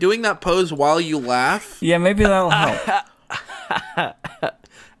try doing that pose while you laugh? Yeah, maybe that'll help.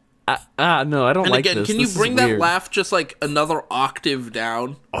 No, I don't And like again, this. can This you bring is that weird. laugh just like another octave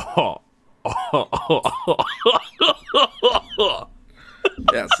down?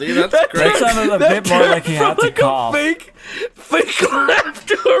 Yeah, see, that's That great. sounded a bit more like he had to like cough. a fake laugh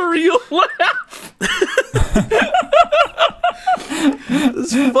to a real laugh.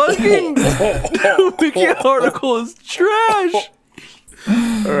 This fucking wiki article is trash.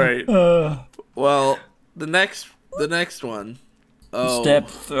 All right. Well, the next one. Oh,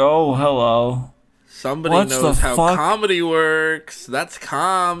 Oh, hello. somebody What's knows the how fuck? comedy works. That's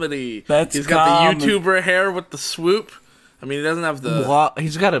comedy. That's He's got comedy. the YouTuber hair with the swoop. I mean, he doesn't have the. Well,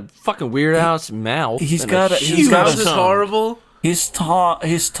 he's got a fucking weird ass mouth. His mouth is horrible. His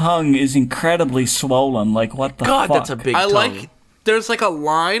tongue is incredibly swollen. Like, what the fuck? God, that's a big tongue. There's like a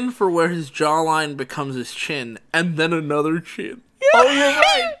line for where his jawline becomes his chin, and then another chin. Yeah. Oh, you're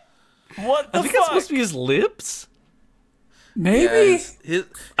right. What the fuck? I think that's supposed to be his lips. Maybe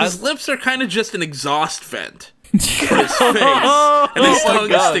his lips are kind of just an exhaust vent for his face, and his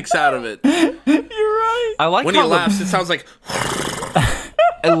tongue sticks out of it. You're right. I like when he laughs. It sounds like.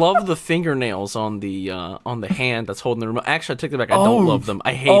 I love the fingernails on the hand that's holding the remote. Actually, I take it back. I don't love them.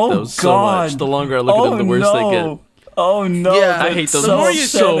 I hate those so much. The longer I look at them, the worse they get. Oh no! Yeah, I hate those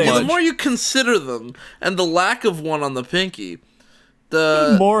so much. The more you consider them, and the lack of one on the pinky,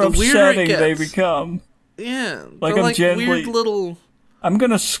 the more upsetting weirder they become. Yeah, like I'm gently. Weird little. I'm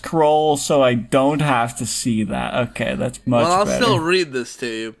gonna scroll so I don't have to see that. Okay, that's much better. Well, I'll still read this to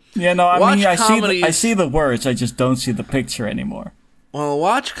you. Yeah, no, I mean, I see the words. I just don't see the picture anymore. Well,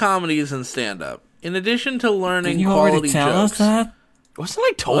 watch comedies and stand-up. In addition to learning Didn't you quality already tell jokes. us that? Wasn't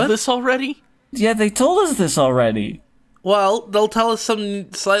I told this already? Yeah, they told us this already. Well, they'll tell us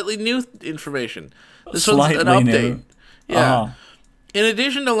some slightly new information. This slightly one's an update. New. Yeah. In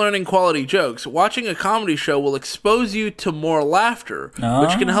addition to learning quality jokes, watching a comedy show will expose you to more laughter,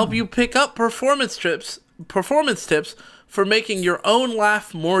 which can help you pick up performance tips for making your own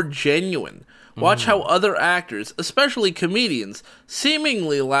laugh more genuine. Watch how other actors, especially comedians,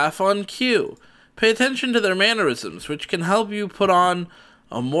 seemingly laugh on cue. Pay attention to their mannerisms, which can help you put on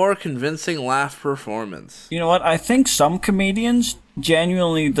a more convincing laugh performance. You know what? I think some comedians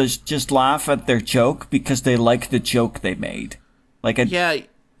genuinely just laugh at their joke because they like the joke they made. Like,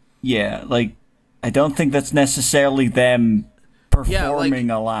 yeah, like, I don't think that's necessarily them performing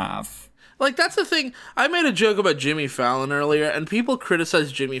a laugh. Like, that's the thing. I made a joke about Jimmy Fallon earlier, and people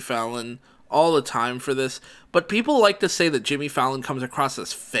criticize Jimmy Fallon all the time for this, but people like to say that Jimmy Fallon comes across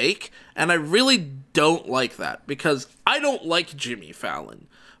as fake, and I really don't like that, because I don't like Jimmy Fallon.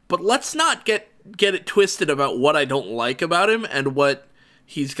 But let's not get it twisted about what I don't like about him and what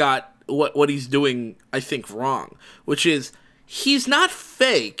he's got, what he's doing, I think, wrong, which is, he's not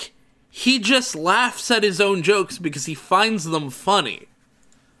fake. He just laughs at his own jokes because he finds them funny.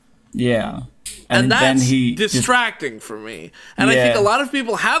 Yeah. And that's distracting for me. And I think a lot of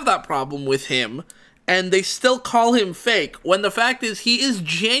people have that problem with him, and they still call him fake, when the fact is he is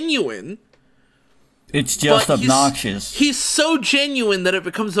genuine. It's just obnoxious. He's so genuine that it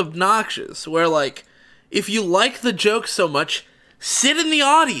becomes obnoxious, where, like, if you like the joke so much, sit in the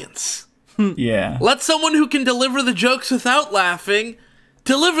audience. Yeah. Let someone who can deliver the jokes without laughing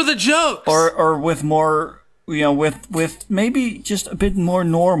deliver the jokes. Or with more, you know, with maybe just a bit more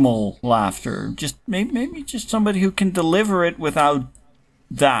normal laughter. Just maybe just somebody who can deliver it without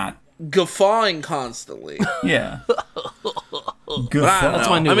that. Guffawing constantly. Yeah. That's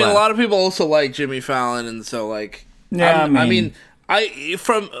my new laugh. A lot of people also like Jimmy Fallon, and so, like, yeah,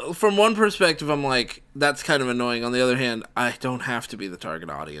 from one perspective, I'm like, that's kind of annoying. On the other hand, I don't have to be the target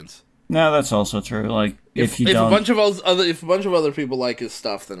audience. No, that's also true. Like, if a bunch of other people like his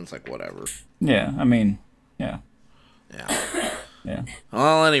stuff, then it's like, whatever. Yeah, I mean, yeah.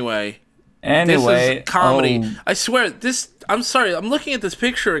 Well, anyway, this is comedy. Oh. I swear, I'm sorry, I'm looking at this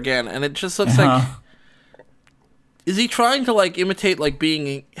picture again, and it just looks like. Is he trying to, like, imitate, like,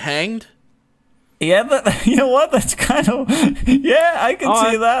 being hanged? Yeah, but you know what? That's kind of yeah. I can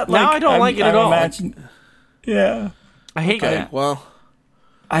see that. Now I don't like it at all. Yeah, I hate that. Well.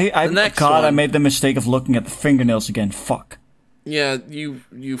 I made the mistake of looking at the fingernails again. Fuck. Yeah, you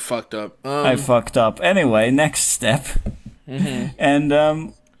fucked up. I fucked up. Anyway, next step. And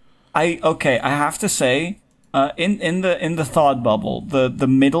I have to say, in the thought bubble, the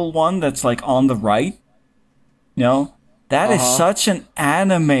middle one that's like on the right, you know, that is such an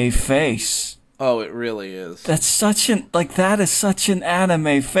anime face. Oh, it really is. That is such an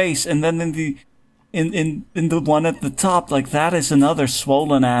anime face, and then in the one at the top, like, that is another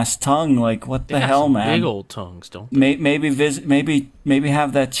swollen ass tongue. Like, what the hell, man? Big old tongues, don't they? Maybe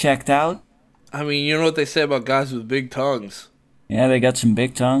have that checked out. I mean, you know what they say about guys with big tongues? Yeah, they got some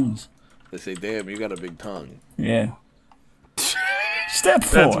big tongues. They say, "Damn, you got a big tongue." Yeah. Step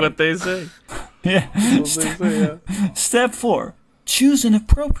 4. That's what they say. Yeah. That's what they say, yeah. Step 4. Choose an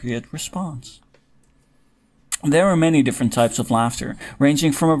appropriate response. There are many different types of laughter,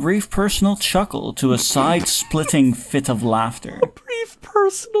 ranging from a brief personal chuckle to a side-splitting fit of laughter. A brief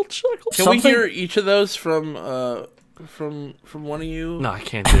personal chuckle. Can we hear each of those from one of you? No, I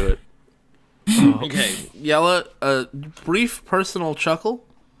can't do it. Okay, Yella, a brief personal chuckle.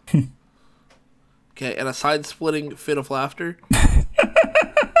 Okay, and a side-splitting fit of laughter.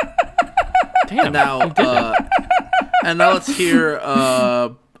 Damn. Now, And now let's hear,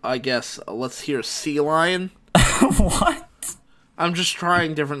 let's hear sea lion. What? I'm just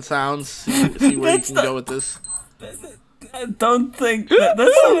trying different sounds, see where you can go with this. I don't think that's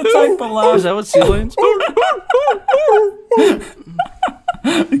not a type of laugh. Is that what sea lions?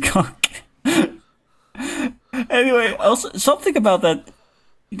 Anyway, also something about that.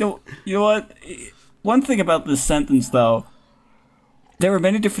 You know what? One thing about this sentence, though, there are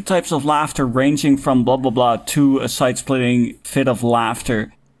many different types of laughter, ranging from blah blah blah to a side-splitting fit of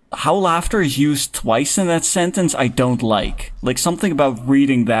laughter. How laughter is used twice in that sentence, I don't like. Like, something about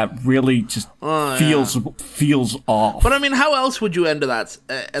reading that really just feels off. But I mean, how else would you end that?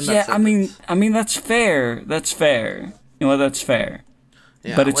 Sentence? I mean that's fair. That's fair. You know, that's fair.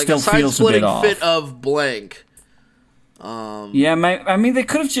 Yeah, but it like still feels a bit off. Fit of blank. Yeah, I mean, they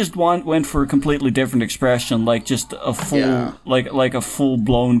could have just went for a completely different expression, like just a full, like a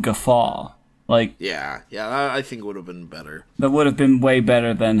full-blown guffaw. Like, yeah, I think it would have been better. That would have been way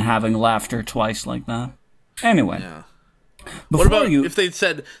better than having laughter twice like that. Anyway. Yeah. What about if they'd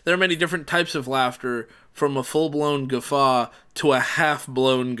said there are many different types of laughter, from a full-blown guffaw to a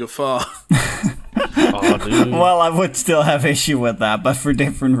half-blown guffaw? Oh, dude. Well, I would still have issue with that, but for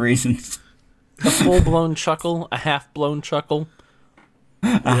different reasons. A full-blown chuckle, a half-blown chuckle.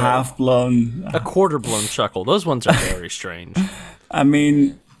 A half-blown... A quarter-blown chuckle. Those ones are very strange. I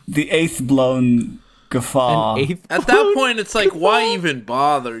mean... The eighth-blown guffaw. At that point, it's like, why even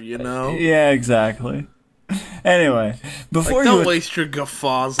bother, you know? Yeah, exactly. Anyway, before don't waste your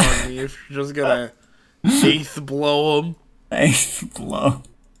guffaws on me if you're just gonna eighth blow them. Eighth blow.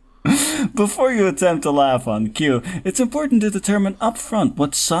 Before you attempt to laugh on cue, it's important to determine upfront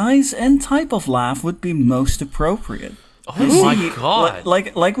what size and type of laugh would be most appropriate. Oh my god!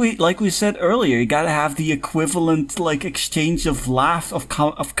 Like we said earlier, you gotta have the equivalent exchange of laugh of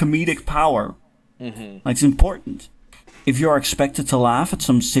comedic power. Like, it's important. If you are expected to laugh at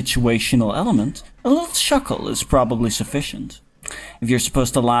some situational element, a little chuckle is probably sufficient. If you're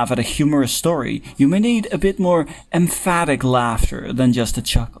supposed to laugh at a humorous story, you may need a bit more emphatic laughter than just a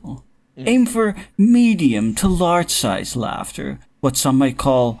chuckle. Aim for medium to large size laughter, what some might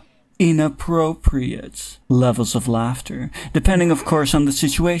call inappropriate levels of laughter, depending, of course, on the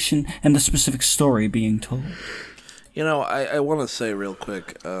situation and the specific story being told. You know, I want to say real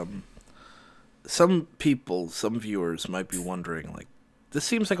quick, some viewers might be wondering, like, this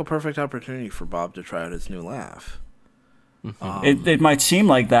seems like a perfect opportunity for Bob to try out his new laugh. It might seem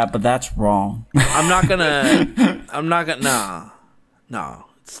like that, but that's wrong. No,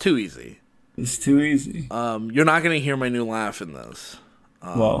 it's too easy. It's too easy. You're not gonna hear my new laugh in this.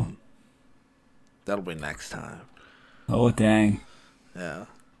 Well, that'll be next time. Oh, dang. Yeah.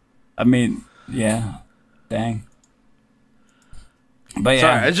 I mean, yeah. Dang. But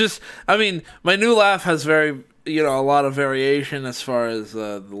yeah. Sorry, my new laugh has a lot of variation as far as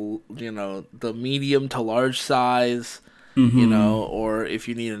the medium to large size, or if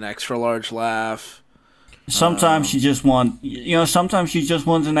you need an extra large laugh. Sometimes you just want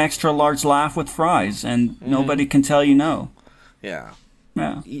an extra large laugh with fries, and nobody can tell you no. Yeah.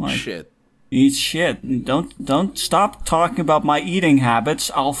 Yeah. Eat shit. Eat shit. Don't stop talking about my eating habits.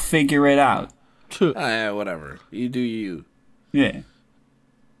 I'll figure it out. Whatever. You do you. Yeah.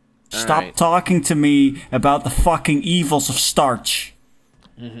 Stop talking to me about the fucking evils of starch.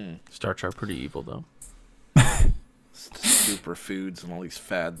 Starch are pretty evil, though. Superfoods and all these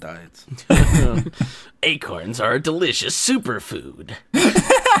fad diets. Acorns are a delicious superfood.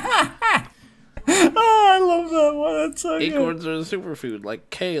 Oh, I love that one. That's so Acorns good. are a superfood,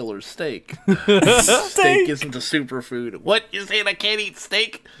 like kale or steak. Steak isn't a superfood. What? You're saying I can't eat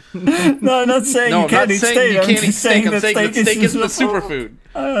steak? No, I'm not saying you can't eat steak. You can't eat steak. I'm saying that steak isn't a superfood.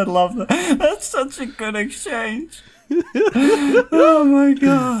 I love that. That's such a good exchange. Oh my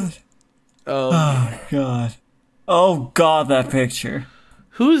god. Oh god. Oh god, that picture.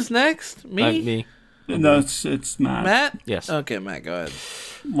 Who's next? Me? Me. No, it's Matt. Matt? Yes. Okay, Matt, go ahead.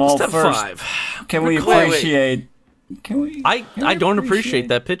 Well, Step first, 5. can we appreciate... I don't appreciate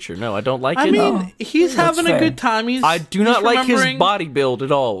that picture. No, I don't like it. I mean, he's having a good time. I do not like his body build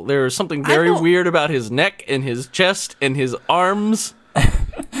at all. There is something very weird about his neck and his chest and his arms.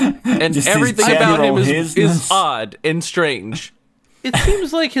 And Just everything his about him general is odd and strange. It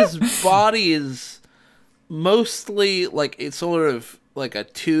seems like his body is mostly like it's sort of like a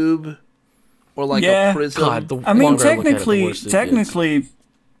tube or like a prism. God, I mean, technically,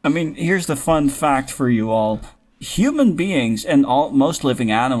 I mean, here's the fun fact for you all. Human beings, and most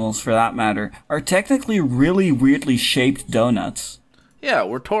living animals for that matter, are technically really weirdly shaped donuts. Yeah,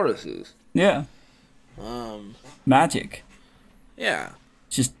 we're Tauruses. Yeah. Magic. Yeah.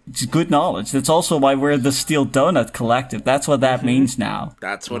 It's good knowledge. That's also why we're the Steel Donut Collective. That's what that means now.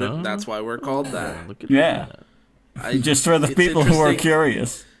 That's what it. That's why we're called that. Look at Yeah. Just for the people who are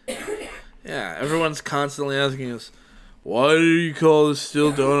curious. Yeah, everyone's constantly asking us, why do you call the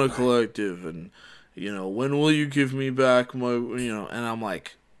Steel Donut Collective? And, when will you give me back my, and I'm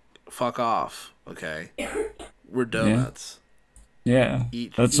like, fuck off, okay? We're donuts. Yeah,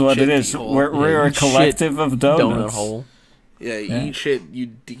 that's what it is. We're a collective of donuts. Donut hole. Yeah, eat shit, you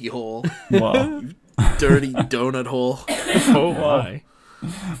D-hole. Wow. You dirty donut hole. Oh, my.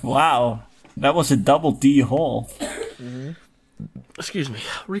 Wow. That was a double D hole. Excuse me.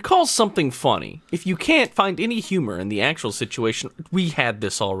 Recall something funny. If you can't find any humor in the actual situation, we had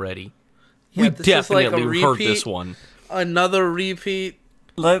this already. Yeah, we this definitely heard this one. Another repeat.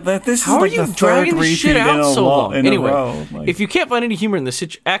 This How is are like you the dragging third this shit repeat out so long? in Anyway, a row. if you can't find any humor in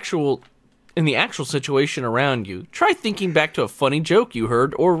the actual situation around you, try thinking back to a funny joke you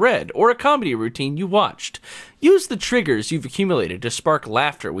heard or read, or a comedy routine you watched. Use the triggers you've accumulated to spark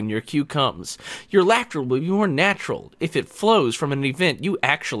laughter when your cue comes. Your laughter will be more natural if it flows from an event you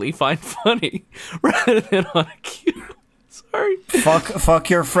actually find funny, rather than on a cue. Sorry. Fuck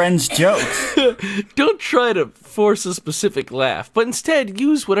your friend's jokes. Don't try to force a specific laugh, but instead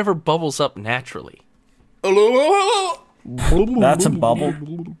use whatever bubbles up naturally. That's a bubble.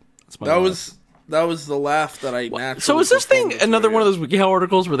 That was the laugh that I naturally. So is this thing another one of those WikiHow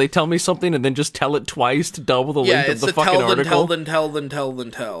articles where they tell me something and then just tell it twice to double the length of the fucking article?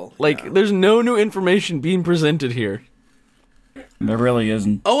 Tell. Like, there's no new information being presented here. There really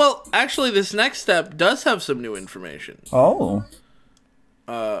isn't. Oh, well, actually, this next step does have some new information. Oh.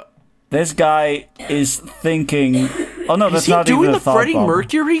 This guy is thinking... Oh, no, that's not even a thought bubble. Is he doing the Freddie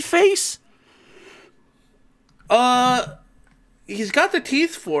Mercury face? He's got the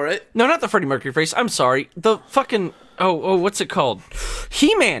teeth for it. No, not the Freddie Mercury face. I'm sorry. The fucking... Oh, what's it called?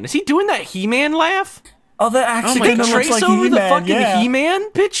 He-Man. Is he doing that He-Man laugh? Oh, that actually kind of looks like over He-Man, the fucking He-Man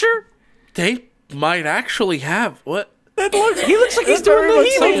picture? They might actually have... What? He looks like he's doing the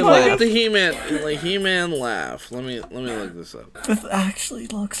He-Man laugh. The He-Man laugh. Let me look this up. This actually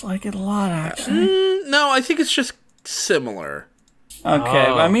looks like it a lot, actually. No, I think it's just similar. Okay,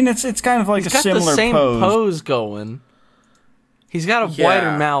 I mean, it's kind of like a similar pose. He's got the same pose going. He's got a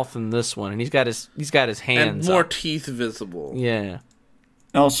wider mouth than this one, and he's got his hands and more up. teeth visible. Yeah.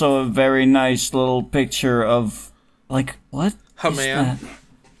 Also, a very nice little picture of what? Man.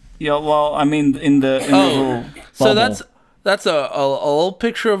 Yeah, well, I mean, in the little bubble. So that's a little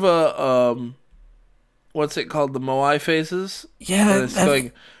picture of a what's it called? The Moai faces. Yeah,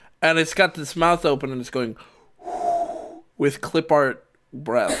 and it's got this mouth open and it's going with clip art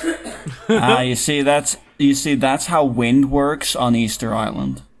breath. You see that's how wind works on Easter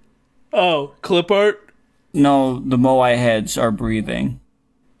Island. Oh, clip art? No, the Moai heads are breathing.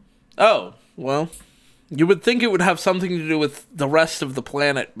 Oh, well, you would think it would have something to do with the rest of the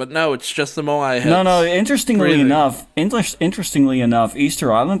planet, but no, it's just the Moai heads. No, interestingly enough,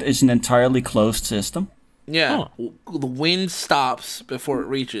 Easter Island is an entirely closed system. Yeah, the wind stops before it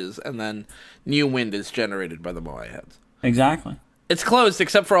reaches, and then new wind is generated by the Moai heads. Exactly. It's closed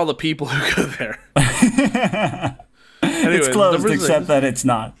except for all the people who go there. It's closed except that it's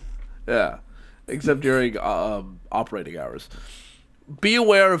not. Yeah, except during operating hours. Be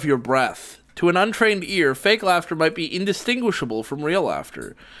aware of your breath. To an untrained ear, fake laughter might be indistinguishable from real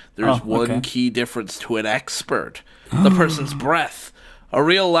laughter. There's one key difference to an expert. The person's breath. A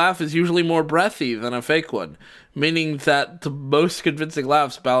real laugh is usually more breathy than a fake one, meaning that the most convincing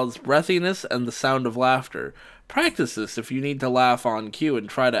laughs balance breathiness and the sound of laughter. Practice this if you need to laugh on cue and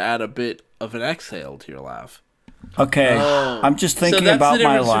try to add a bit of an exhale to your laugh. Okay, I'm just thinking about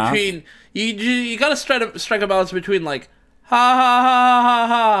my laugh. You gotta strike a balance between like ha ha ha ha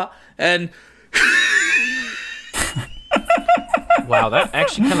ha and wow, that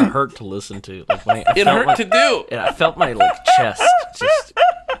actually kind of hurt to listen to. Like it hurt to do. And I felt my chest just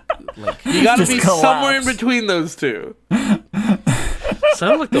you gotta be collapse. Somewhere in between those two.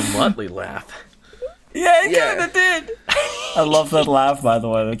 Sounded like the Muttley laugh. Yeah, it kind of did. I love that laugh, by the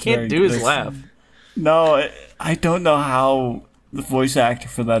way. That's can't do his laugh. No, I don't know how the voice actor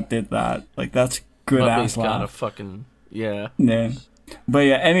for that did that. Like, that's good ass laugh. Got a fucking Yeah. But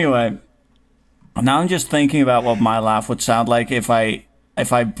yeah, anyway. Now I'm just thinking about what my laugh would sound like if I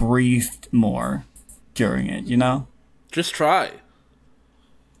breathed more during it, you know? Just try.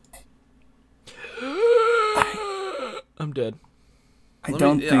 I'm dead.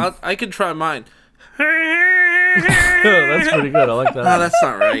 I can try mine. Oh, that's pretty good. I like that. Oh, that's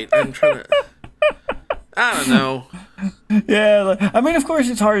not right. I'm trying to... I don't know. Yeah, I mean, of course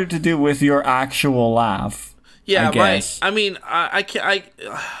it's harder to do with your actual laugh. Yeah, I guess. I can't.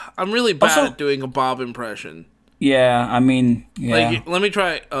 I'm really bad Also- at doing a Bob impression. Yeah, I mean, yeah. Like, let me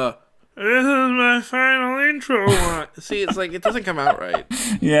try. This is my final intro. See, it's like it doesn't come out right.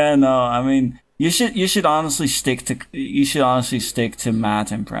 Yeah, no, I mean, you should honestly stick to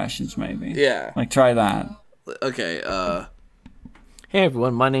Matt impressions, maybe. Yeah. Like, try that. Okay. Hey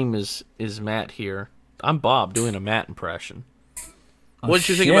everyone, my name is Matt here. I'm Bob doing a Matt impression. What did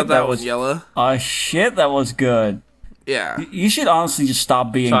you think shit, about that that one, was- Yella? Oh shit, that was good. Yeah. You should honestly just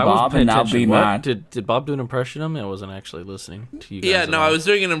stop being So I wasn't Bob paying and now attention. be What? Matt. Did Bob do an impression of me? I wasn't actually listening to you guys. Yeah. at No, all. I was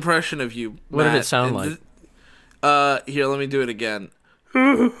doing an impression of you. What did Matt, it sound and like? Here, let me do it again.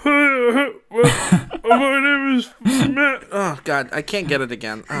 My name is Matt. Oh God, I can't get it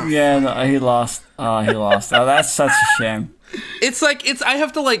again. Oh. Yeah, no, he lost. Oh, he lost. Oh, that's such a shame. It's like I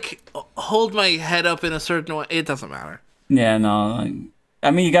have to like hold my head up in a certain way. It doesn't matter. Yeah, no. Like,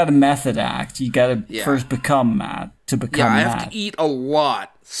 I mean, you got to method act. You got to Yeah. first become Matt to become Yeah, I Matt. have to eat a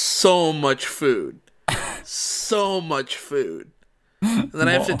lot. So much food. So much food. And then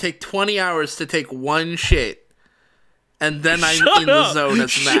I have to Whoa. take 20 hours to take one shit. And then I'm in the zone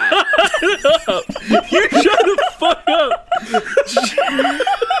as Matt. You shut the fuck up!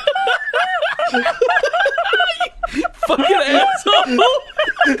 You fucking asshole!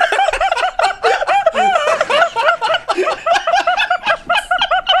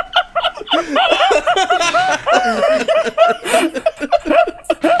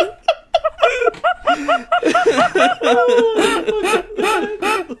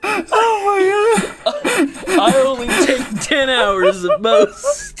 I only take 10 hours at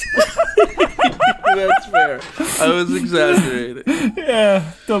most. That's fair. I was exaggerating.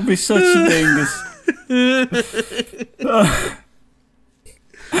 Yeah, don't be such a dingus.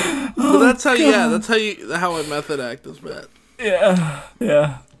 But that's how, how I method act as Matt.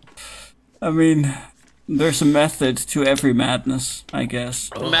 Yeah. I mean, there's a method to every madness, I guess.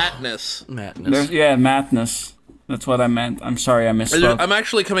 Madness. Madness. Madness. That's what I meant. I'm sorry, I misspoke. I'm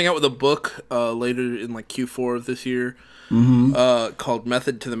actually coming out with a book later in like Q4 of this year called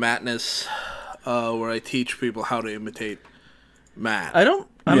Method to the Madness, where I teach people how to imitate Matt.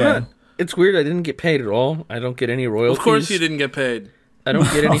 I'm Yeah. not. It's weird. I didn't get paid at all. I don't get any royalties. Of course you didn't get paid. I don't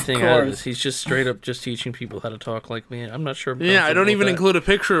get anything out of course. this. He's just straight up just teaching people how to talk like me. I'm not sure. Yeah, I don't even that. include a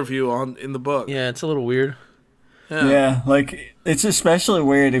picture of you in the book. Yeah, it's a little weird. Yeah, like, it's especially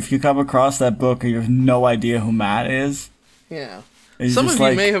weird if you come across that book and you have no idea who Matt is. Yeah. It's Some just of you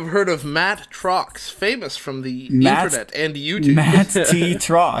like, may have heard of Matt Trox, famous from the Matt- internet and YouTube. Matt T.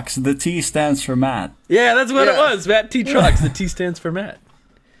 Trox. The T stands for Matt. Yeah, that's what it Yeah. was. Matt T. Trucks. The T stands for Matt.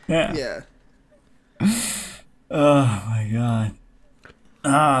 Yeah. Yeah. Oh my god.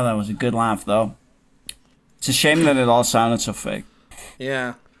 Ah, that was a good laugh, though. It's a shame that it all sounded so fake.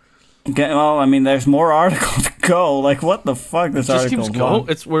 Yeah. Okay, well, I mean, there's more article to go. Like, what the fuck? This Just article keeps going.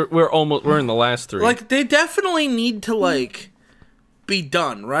 It's we're in the last 3. Like, they definitely need to, like, be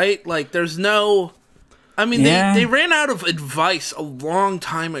done, right? Like, there's no... I mean, Yeah. they ran out of advice a long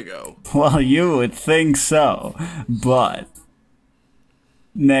time ago. Well, you would think so, but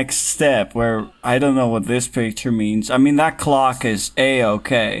next step, where I don't know what this picture means. I mean, that clock is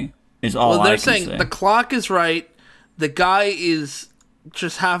A-okay, is all Well, I they're can saying say. the clock is right. The guy is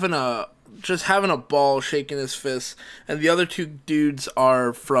just having a ball, shaking his fists, and the other two dudes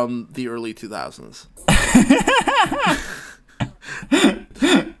are from the early 2000s.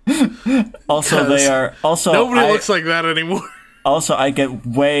 Also, they are also. Nobody I, looks like that anymore. also, I get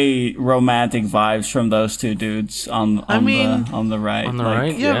way romantic vibes from those two dudes on the right. On the Like,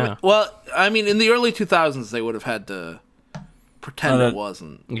 right? Yeah. Yeah. Well, I mean, in the early 2000s, they would have had to pretend Oh, it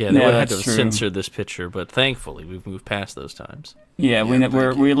wasn't. Yeah, they would have had that's to true. censor this picture, but thankfully we've moved past those times. Yeah, we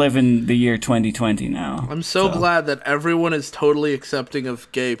live in the year 2020 now. I'm so glad that everyone is totally accepting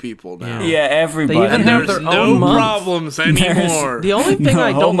of gay people now. Yeah, everybody. They even And have there's their no own month. problems anymore. The only thing No,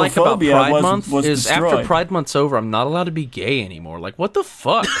 I don't like about homophobia Pride was- Month was is after destroyed. Pride Month's over, I'm not allowed to be gay anymore. Like, what the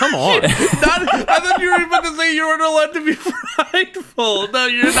fuck? Come on. I thought you were about to say you weren't allowed to be prideful. No,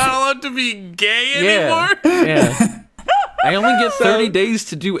 you're not allowed to be gay anymore? Yeah. I only get 30 days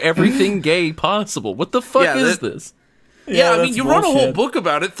to do everything gay possible. What the fuck Yeah, is that- this? Yeah, I mean, that's you wrote a whole bullshit. book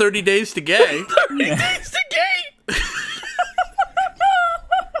about it, 30 Days to Gay. 30 days to gay!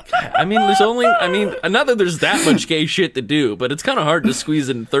 I mean, not that there's that much gay shit to do, but it's kind of hard to squeeze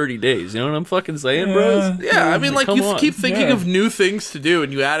in 30 days. You know what I'm fucking saying, bros? Yeah, I mean, like, Come you on. keep thinking Yeah. of new things to do,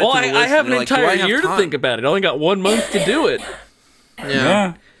 and you add it Well, to the list. I have and an you're like, do I entire have year to time? think about it. I only got 1 month to do it.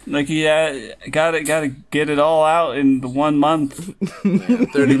 Yeah. Like, yeah, gotta get it all out in the 1 month. 30 We've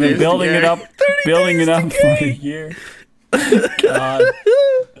been days building to it gay. up, building it up for a year. God.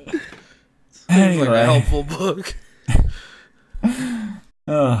 Seems like a helpful book.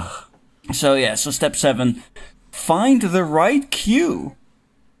 So yeah, so step 7, find the right cue.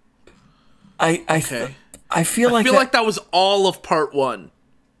 I feel like that was all of part 1.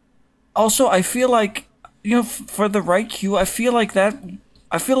 Also, I feel like, you know, for the right cue, I feel like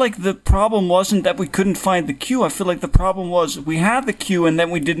the problem wasn't that we couldn't find the cue. I feel like the problem was we had the cue and then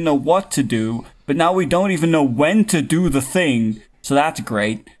we didn't know what to do, but now we don't even know when to do the thing. So that's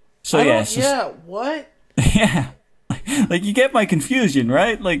great. So yeah, what? Yeah. Like, you get my confusion,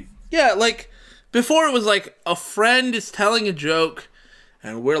 right? Like, yeah, like, before it was like a friend is telling a joke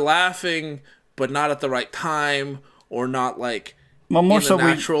and we're laughing, but not at the right time or not like in a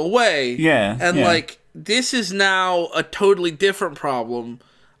natural way. Yeah. And like, this is now a totally different problem.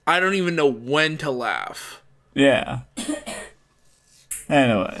 I don't even know when to laugh. Yeah.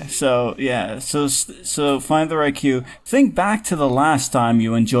 Anyway, so yeah, so find the right cue. Think back to the last time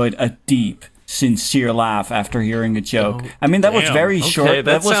you enjoyed a deep, sincere laugh after hearing a joke. I mean, that was very short.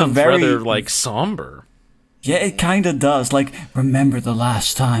 That was sounds a very rather like somber. Yeah, it kind of does. Like, remember the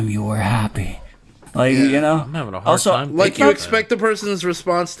last time you were happy. Like, you know. I'm having a hard time. Like, you expect the person's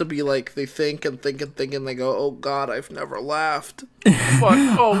response to be like, they think and think and think and they go, "Oh God, I've never laughed."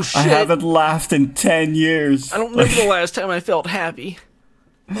 Fuck, oh shit. I haven't laughed in 10 years. I don't remember the last time I felt happy.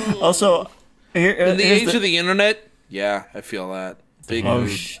 Also, in the age of the internet, yeah, I feel that. Big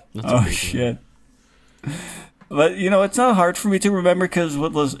shit. But, you know, it's not hard for me to remember because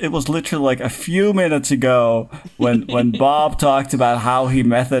it was literally like a few minutes ago when Bob talked about how he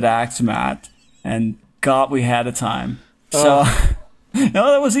method acts Matt, and God, we had a time. So,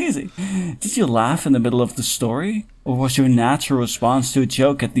 no, that was easy. Did you laugh in the middle of the story? Or was your natural response to a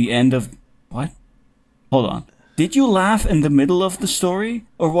joke at the end of... What? Hold on. Did you laugh in the middle of the story?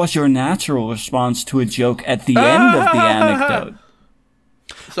 Or was your natural response to a joke at the end of the anecdote?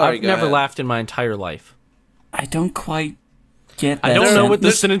 Sorry, I've never laughed in my entire life. I don't quite get that. I don't know what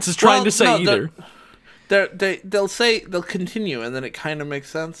the sentence is trying to say either. They'll continue, and then it kind of makes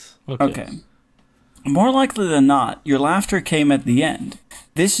sense. Okay. More likely than not, your laughter came at the end.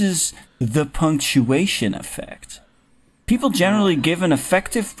 This is the punctuation effect. People generally give an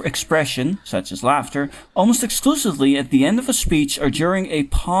effective expression, such as laughter, almost exclusively at the end of a speech or during a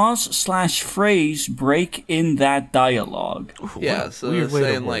pause/phrase break in that dialogue. Yeah, so they're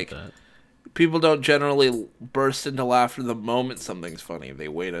saying, like, people don't generally burst into laughter the moment something's funny. They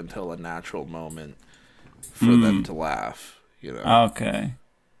wait until a natural moment for them to laugh, you know? Okay.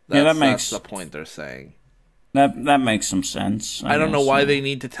 That's the point they're saying. That makes some sense. I don't know why they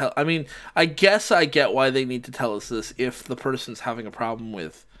need to tell... I mean, I guess I get why they need to tell us this if the person's having a problem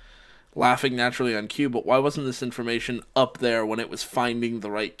with laughing naturally on cue, but why wasn't this information up there when it was finding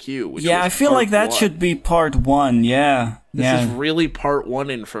the right cue? Yeah, I feel like that should be part 1, yeah. This is really part 1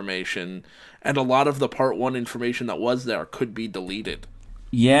 information, and a lot of the part 1 information that was there could be deleted.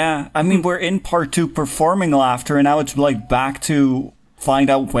 Yeah, I mean, we're in part 2 performing laughter, and now it's like back to find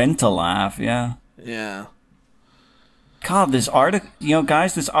out when to laugh, yeah. Yeah. God, this article, you know,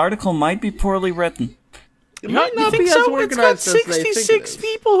 guys, this article might be poorly written. It might not be as organized as they think it is. It's got 66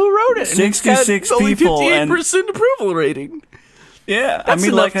 people who wrote it. 66 and it's got people. Only 58% approval rating. Yeah, I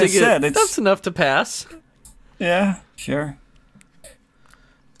mean, like I said, that's enough to pass. Yeah, sure.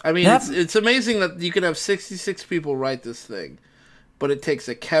 I mean, it's amazing that you can have 66 people write this thing, but it takes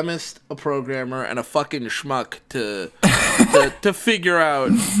a chemist, a programmer, and a fucking schmuck to figure out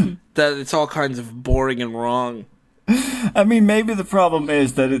that it's all kinds of boring and wrong. I mean, maybe the problem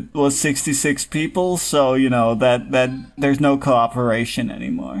is that it was 66 people, so, you know, that there's no cooperation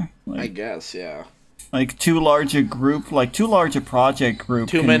anymore. Like, I guess, yeah. Like, too large a project group.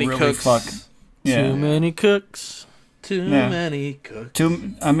 Too many cooks. Too many cooks. Too many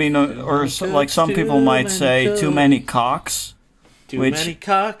cooks. Like some people might say, too many cocks. Too many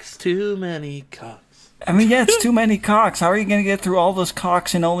cocks, too many cocks. I mean, yeah, it's too many cocks. How are you going to get through all those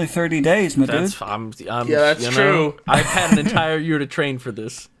cocks in only 30 days, my dude? That's true. I've had an entire year to train for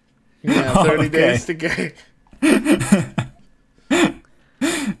this. Yeah, 30 days to get.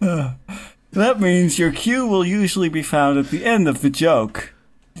 That means your cue will usually be found at the end of the joke.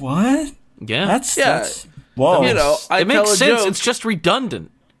 What? Yeah. That's whoa. You know, it makes sense. It's just redundant.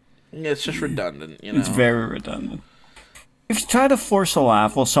 Yeah, it's just redundant, you know. It's very redundant. If you try to force a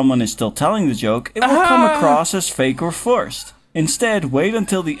laugh while someone is still telling the joke, it will come across as fake or forced. Instead, wait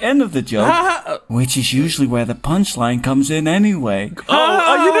until the end of the joke, which is usually where the punchline comes in anyway.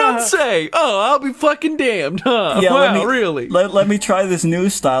 You don't say. Oh, I'll be fucking damned, huh? Yeah, wow, really? Let me try this new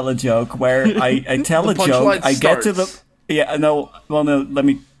style of joke where I tell a joke, I get to the... Yeah, no, well, no, let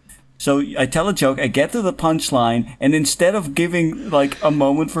me... So I tell a joke, I get to the punchline, and instead of giving like a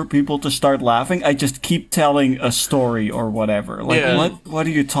moment for people to start laughing, I just keep telling a story or whatever. Like, what are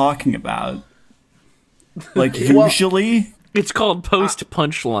you talking about? Like, usually? It's called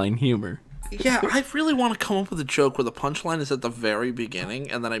post-punchline humor. Yeah, I really want to come up with a joke where the punchline is at the very beginning,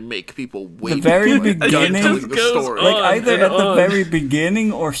 and then I make people wait. The very beginning? Telling the story. Like, either at the very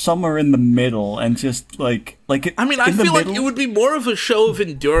beginning or somewhere in the middle, and just, like I mean, I feel like it would be more of a show of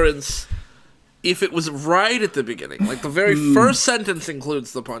endurance if it was right at the beginning. Like, the very first sentence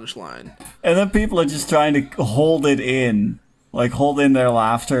includes the punchline. And then people are just trying to hold it in. Like, hold in their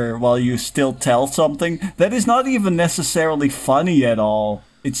laughter while you still tell something that is not even necessarily funny at all.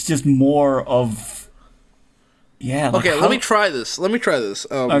 It's just more of... Yeah. Like okay, let me try this.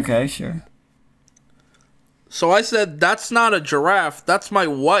 Okay, sure. So I said, that's not a giraffe, that's my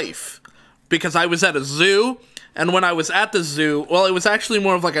wife. Because I was at a zoo, and when I was at the zoo, well, it was actually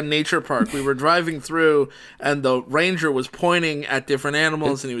more of like a nature park. We were driving through, and the ranger was pointing at different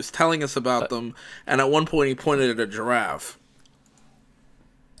animals, and he was telling us about them. And at one point, he pointed at a giraffe.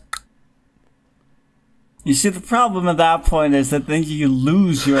 You see, the problem at that point is that then you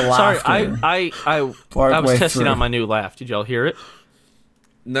lose your laughter. Sorry, I was testing out my new laugh. Did y'all hear it?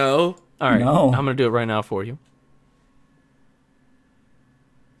 No. All right, No. I'm going to do it right now for you.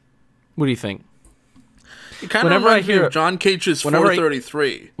 What do you think? It kind of reminds me of John Cage's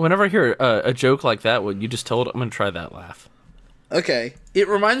 433. Whenever I hear a joke like that, what you just told, I'm going to try that laugh. Okay. It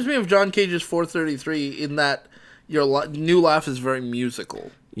reminds me of John Cage's 433 in that your new laugh is very musical.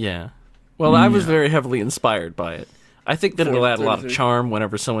 Yeah. Well, I was very heavily inspired by it. I think that it'll add a lot of charm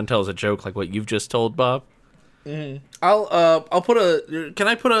whenever someone tells a joke like what you've just told, Bob. Mm-hmm. I'll put a... Can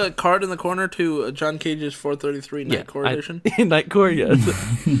I put a card in the corner to John Cage's 433 Nightcore edition? Nightcore, yes.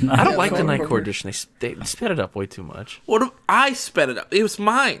 I don't like the Nightcore edition. They sped it up way too much. I sped it up. It was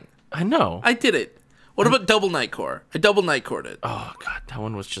mine. I know. I did it. What about double Nightcore? I double Nightcored it. Oh, God, that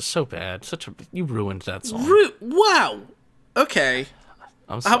one was just so bad. You ruined that song. Wow. Okay.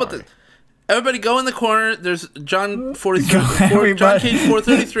 I'm sorry. How about this? Everybody go in the corner. There's John 43, John Cage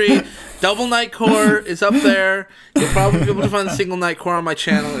 433. Double Nightcore is up there. You'll probably be able to find a single Nightcore on my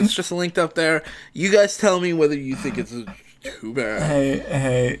channel. It's just linked up there. You guys tell me whether you think it's too bad.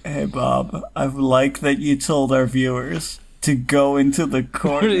 Hey, Bob. I like that you told our viewers to go into the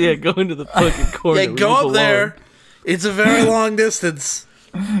corner. Yeah, go into the fucking corner. Yeah, go up there. It's a very long distance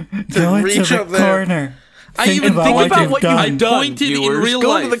to reach up there. Corner. Think about what you've done. Pointed in real Go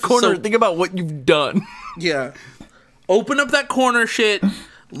life. to the corner and think about what you've done. Yeah. Open up that corner shit.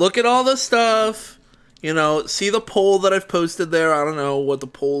 Look at all the stuff. You know, see the poll that I've posted there. I don't know what the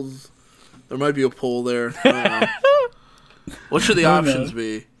polls... There might be a poll there. I don't know. What should the options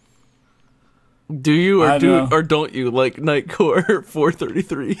be? Do you or don't you like Nightcore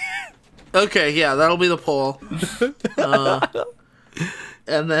 433? Okay, yeah, that'll be the poll.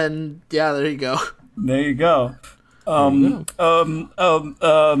 And then, yeah, there you go. There you go. I'm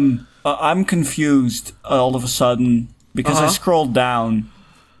confused all of a sudden because I scrolled down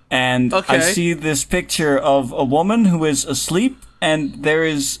and I see this picture of a woman who is asleep, and there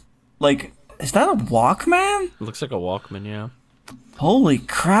is like, is that a Walkman? It looks like a Walkman, yeah. Holy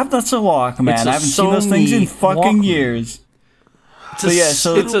crap, that's a Walkman. I haven't seen those things in fucking years. It's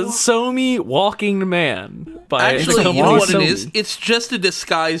a Sony walking man. Actually, you know what it is? It's just a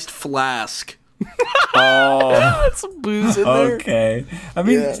disguised flask. Oh, some booze in there. Okay. I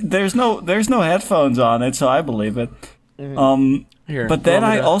mean, there's no headphones on it, so I believe it. Here, but then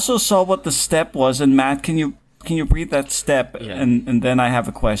I also saw what the step was, and Matt, can you read that step? Yeah. And then I have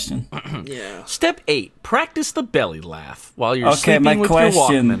a question. Yeah. Step 8: practice the belly laugh while you're sleeping with your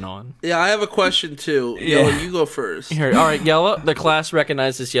Walkman on. Yeah, I have a question too. Yellow, you go first. Here, all right, Yellow. The class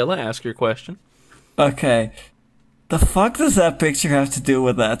recognizes Yellow. Ask your question. Okay. The fuck does that picture have to do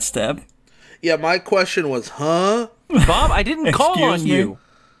with that step? Yeah, my question was, huh? Bob, I didn't call on you.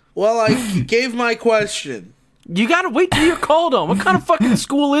 Well, I gave my question. You gotta wait till you're called on. What kind of fucking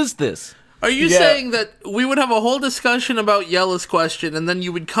school is this? Are you saying that we would have a whole discussion about Yellow's question, and then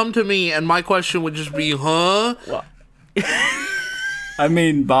you would come to me, and my question would just be, huh? Well, I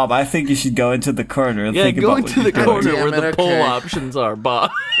mean, Bob, I think you should go into the corner and think go about into the corner where the poll options are, Bob.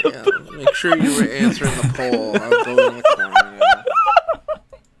 Yeah, make sure you were answering the poll. I'll go in the corner.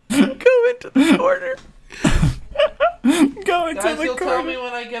 Go into the corner. Go into Guys, the you'll corner. tell me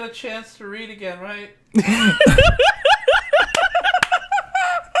when I get a chance to read again, right? I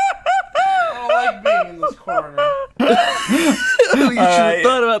don't like being in this corner. You should have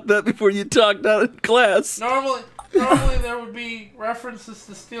thought about that before you talked out in class. Normally there would be references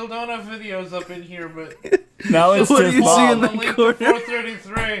to Steel Donut videos up in here, but Now it's what just do you see in Bob. the corner?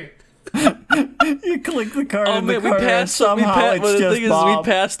 433. You click the card in the man, corner and somehow it's the just thing Bob. is, we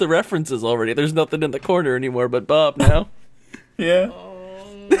passed the references already. There's nothing in the corner anymore but Bob now. Yeah.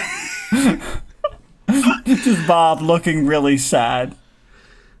 Just Bob looking really sad.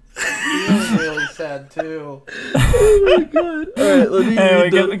 He's really sad too. Oh my god! All right, let me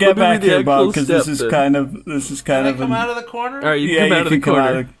Anyway, get back here, Bob, because this is kind of Can I come out of the corner? All right, you come out of the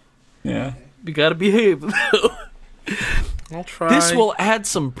corner. Yeah. You gotta behave. I'll try. This will add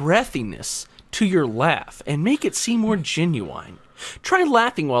some breathiness to your laugh and make it seem more genuine. Try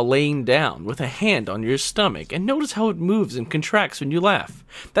laughing while laying down with a hand on your stomach and notice how it moves and contracts when you laugh.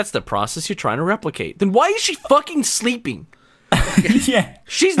 That's the process you're trying to replicate. Then why is she fucking sleeping? Yeah.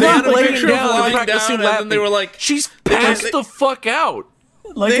 She's not laying picture down of and lying practicing down, and laughing. then they were like, she's passed the fuck out.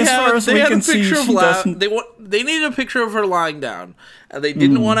 Like, as far as we can see, she doesn't... They needed a picture of her lying down, and they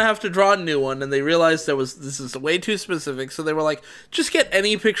didn't want to have to draw a new one, and they realized this is way too specific, so they were like, just get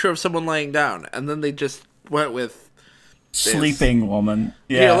any picture of someone laying down, and then they just went with sleeping woman.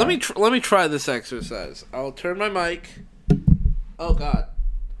 Yeah. Here, let me try this exercise. I'll turn my mic. Oh god.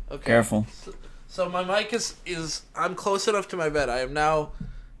 Okay. Careful. So my mic is I'm close enough to my bed. I'm now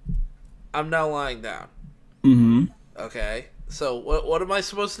lying down. Mm-hmm. Okay. So what am I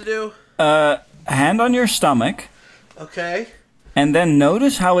supposed to do? Hand on your stomach. Okay. And then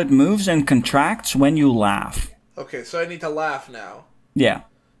notice how it moves and contracts when you laugh. Okay, so I need to laugh now. Yeah.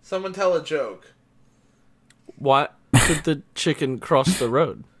 Someone tell a joke. Why should the chicken cross the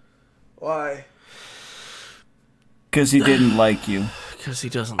road? Why? Because he didn't like you. Because he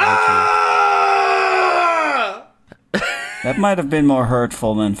doesn't like you. That might have been more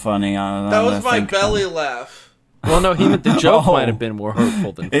hurtful than funny. That was my belly laugh. Well, no, he meant the joke might have been more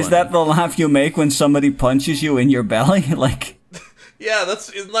hurtful than funny. Is that the laugh you make when somebody punches you in your belly? Like... Yeah,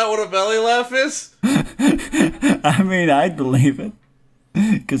 isn't that what a belly laugh is? I mean, I'd believe it.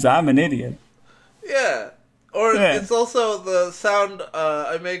 Because I'm an idiot. Yeah. Or it's also the sound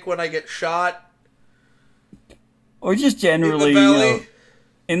I make when I get shot. Or just generally... In the belly? You know,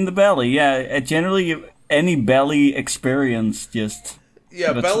 in the belly, yeah. Generally, any belly experience just...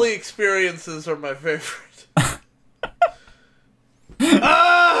 Yeah, belly experiences are my favorite.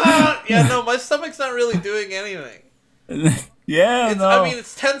 Ah! Yeah, no, my stomach's not really doing anything. Yeah, no. I mean,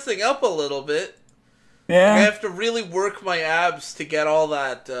 it's tensing up a little bit. Yeah. I have to really work my abs to get all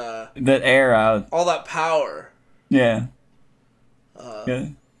that... that air out. All that power. Yeah.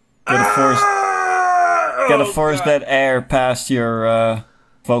 Gotta force that air past your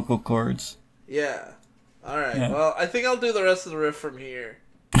vocal cords. Yeah. Alright, well, I think I'll do the rest of the riff from here.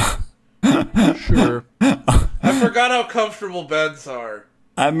 Sure. I forgot how comfortable beds are.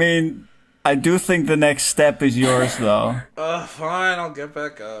 I mean, I do think the next step is yours, though. Fine, I'll get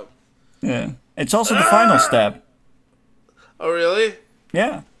back up. Yeah. It's also the final step. Oh, really?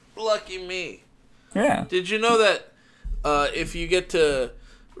 Yeah. Lucky me. Yeah. Did you know that if you get to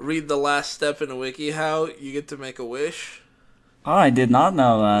read the last step in a wikiHow, you get to make a wish? Oh, I did not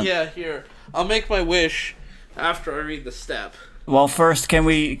know that. Yeah, here. I'll make my wish after I read the step. Well, first, can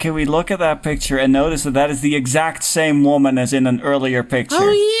we look at that picture and notice that is the exact same woman as in an earlier picture?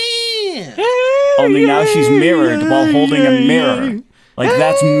 Oh, yeah! Only now she's mirrored while holding a mirror. Like,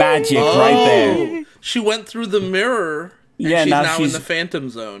 that's magic right there. She went through the mirror, and she's now in the phantom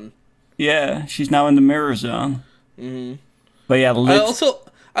zone. Yeah, she's now in the mirror zone. Mm-hmm. But yeah,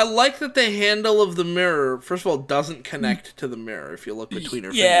 I like that the handle of the mirror, first of all, doesn't connect to the mirror if you look between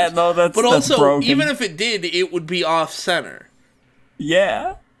her fingers. Yeah, no, that's also, broken. even if it did, it would be off-center.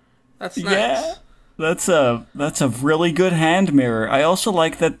 Yeah. That's nice. Yeah. That's a really good hand mirror. I also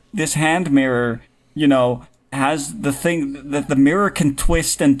like that this hand mirror, you know, has the thing that the mirror can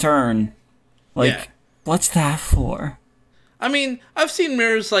twist and turn. Like, what's that for? I mean, I've seen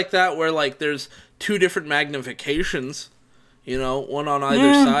mirrors like that where, like, there's two different magnifications, you know, one on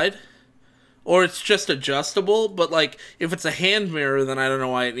either side. Or it's just adjustable, but, like, if it's a hand mirror, then I don't know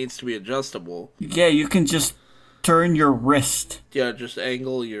why it needs to be adjustable. Yeah, you can just turn your wrist. Yeah, just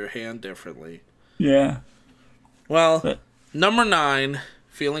angle your hand differently. Yeah. Well, number 9,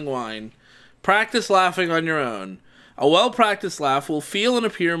 feeling wine. Practice laughing on your own. A well-practiced laugh will feel and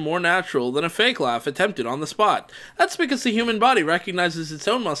appear more natural than a fake laugh attempted on the spot. That's because the human body recognizes its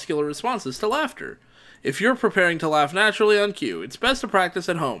own muscular responses to laughter. If you're preparing to laugh naturally on cue, it's best to practice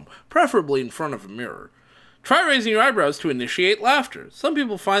at home, preferably in front of a mirror. Try raising your eyebrows to initiate laughter. Some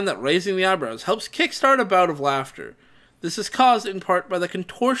people find that raising the eyebrows helps kickstart a bout of laughter. This is caused in part by the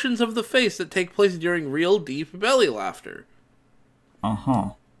contortions of the face that take place during real deep belly laughter.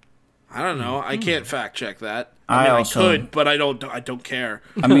 Uh-huh. I don't know. I can't fact check that. I could, but I don't care.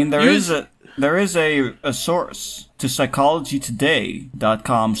 I mean, there is a source to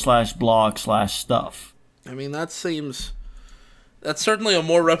psychologytoday.com/blog/stuff. I mean, that's certainly a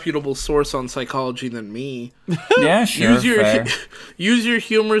more reputable source on psychology than me. Yeah, sure. Use your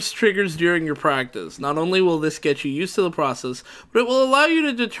humorous triggers during your practice. Not only will this get you used to the process, but it will allow you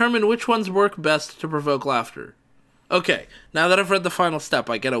to determine which ones work best to provoke laughter. Okay, now that I've read the final step,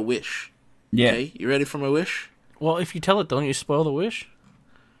 I get a wish. Yeah. Okay, you ready for my wish? Well, if you tell it, don't you spoil the wish?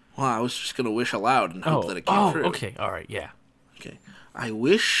 Well, I was just going to wish aloud and hope that it came true. Okay, all right, yeah. Okay. I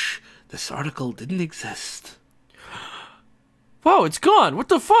wish this article didn't exist. Whoa, it's gone. What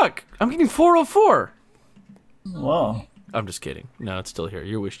the fuck? I'm getting 404. Whoa. I'm just kidding. No, it's still here.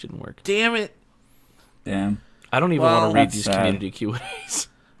 Your wish didn't work. Damn it. Damn. I don't even want to read these sad. community Q&As.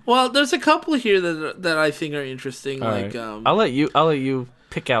 Well, there's a couple here that I think are interesting. All like, right. I'll let you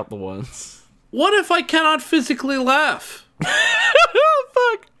pick out the ones. What if I cannot physically laugh?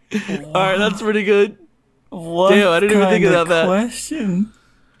 Fuck. All right, that's pretty good. What Damn, I didn't even think about that. Question?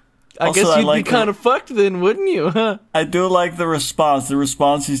 I guess you'd be kind of fucked then, wouldn't you? Huh? I do like the response. The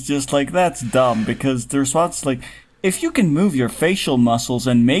response is just like, that's dumb, because the response is like, if you can move your facial muscles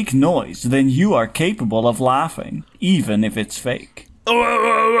and make noise, then you are capable of laughing, even if it's fake.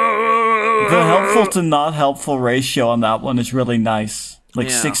 The helpful to not helpful ratio on that one is really nice. Like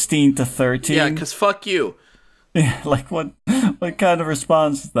 16 to 13. Yeah, because fuck you. Yeah, like what kind of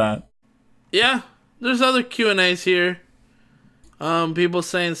response is that? Yeah, there's other Q&As here. People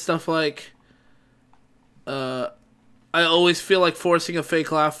saying stuff like, I always feel like forcing a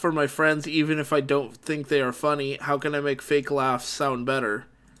fake laugh for my friends, even if I don't think they are funny. How can I make fake laughs sound better?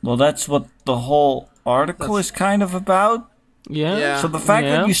 Well, that's what the whole article is kind of about. Yeah. So the fact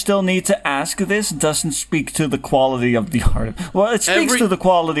that you still need to ask this doesn't speak to the quality of the article. Well, it speaks to the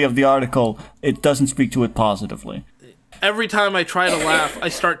quality of the article. It doesn't speak to it positively. Every time I try to laugh, I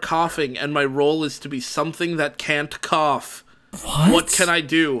start coughing, and my role is to be something that can't cough. What can I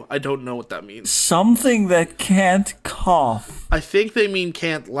do? I don't know what that means. Something that can't cough. I think they mean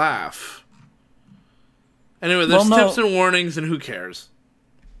can't laugh. Anyway, there's tips and warnings, and who cares?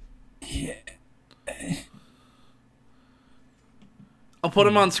 Yeah. I'll put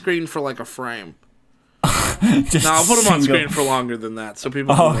them on screen for like a frame. Just I'll put them on screen for longer than that, so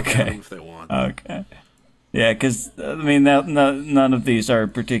people can look at them if they want. Okay. Yeah, because, I mean, none of these are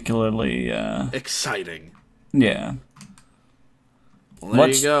particularly... exciting. Yeah. Well, there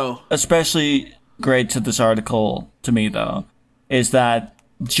you go. Especially great to this article, to me, though, is that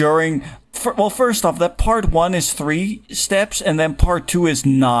during... Well, first off, that part 1 is 3 steps, and then part 2 is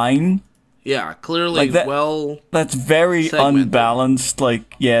 9. Yeah, clearly that's very segmented. Unbalanced.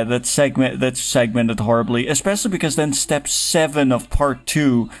 Like, yeah, that's segmented horribly. Especially because then step 7 of part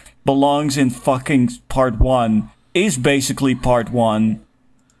 2 belongs in fucking part 1. Is basically part 1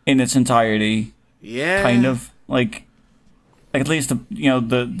 in its entirety. Yeah. Kind of. Like at least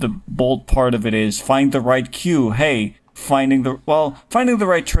the bold part of it is find the right cue. Hey, finding the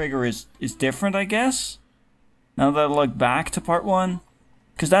right trigger is different, I guess. Now that I look back to part 1.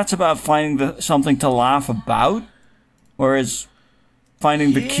 Because that's about finding something to laugh about, whereas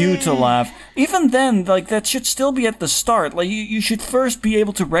finding the cue to laugh, even then, like, that should still be at the start. Like, you should first be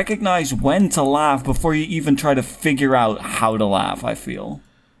able to recognize when to laugh before you even try to figure out how to laugh, I feel.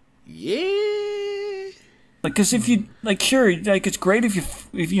 Yeah. Like, because if you, like, sure, like, it's great if you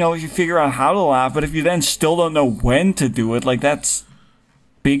figure out how to laugh, but if you then still don't know when to do it, like, that's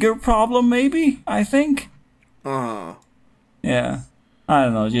bigger problem, maybe, I think. Yeah. I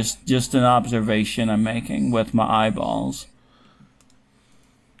don't know, just an observation I'm making with my eyeballs.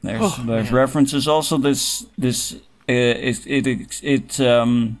 There's references also. This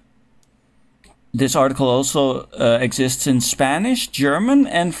article also exists in Spanish, German,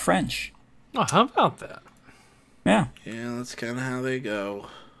 and French. Oh, how about that? Yeah. Yeah, that's kind of how they go.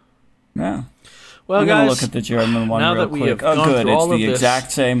 Yeah. Well, I'm guys, gonna look at the German one now real that we quick. have gone Good. through It's all of the this,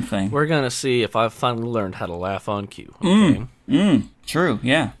 exact same thing. We're gonna see if I've finally learned how to laugh on cue. Okay? True.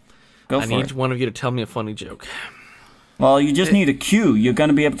 Yeah. Go for it. I need one of you to tell me a funny joke. Well, you just need a cue. You're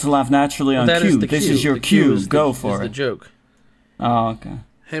gonna be able to laugh naturally on cue. This is your cue. Go for it. The joke. Oh, okay.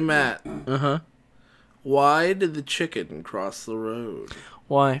 Hey, Matt. Why did the chicken cross the road?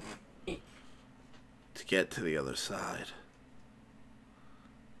 Why? To get to the other side.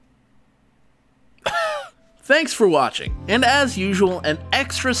 Thanks for watching, and as usual, an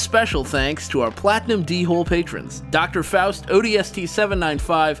extra special thanks to our Platinum D-Hole patrons, Dr. Faust,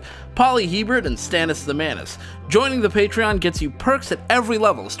 ODST795, Polly Hebert, and Stannis the Manus. Joining the Patreon gets you perks at every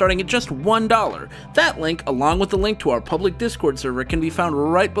level, starting at just $1. That link, along with the link to our public Discord server, can be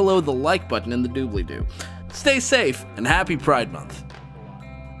found right below the like button in the doobly-doo. Stay safe, and happy Pride Month.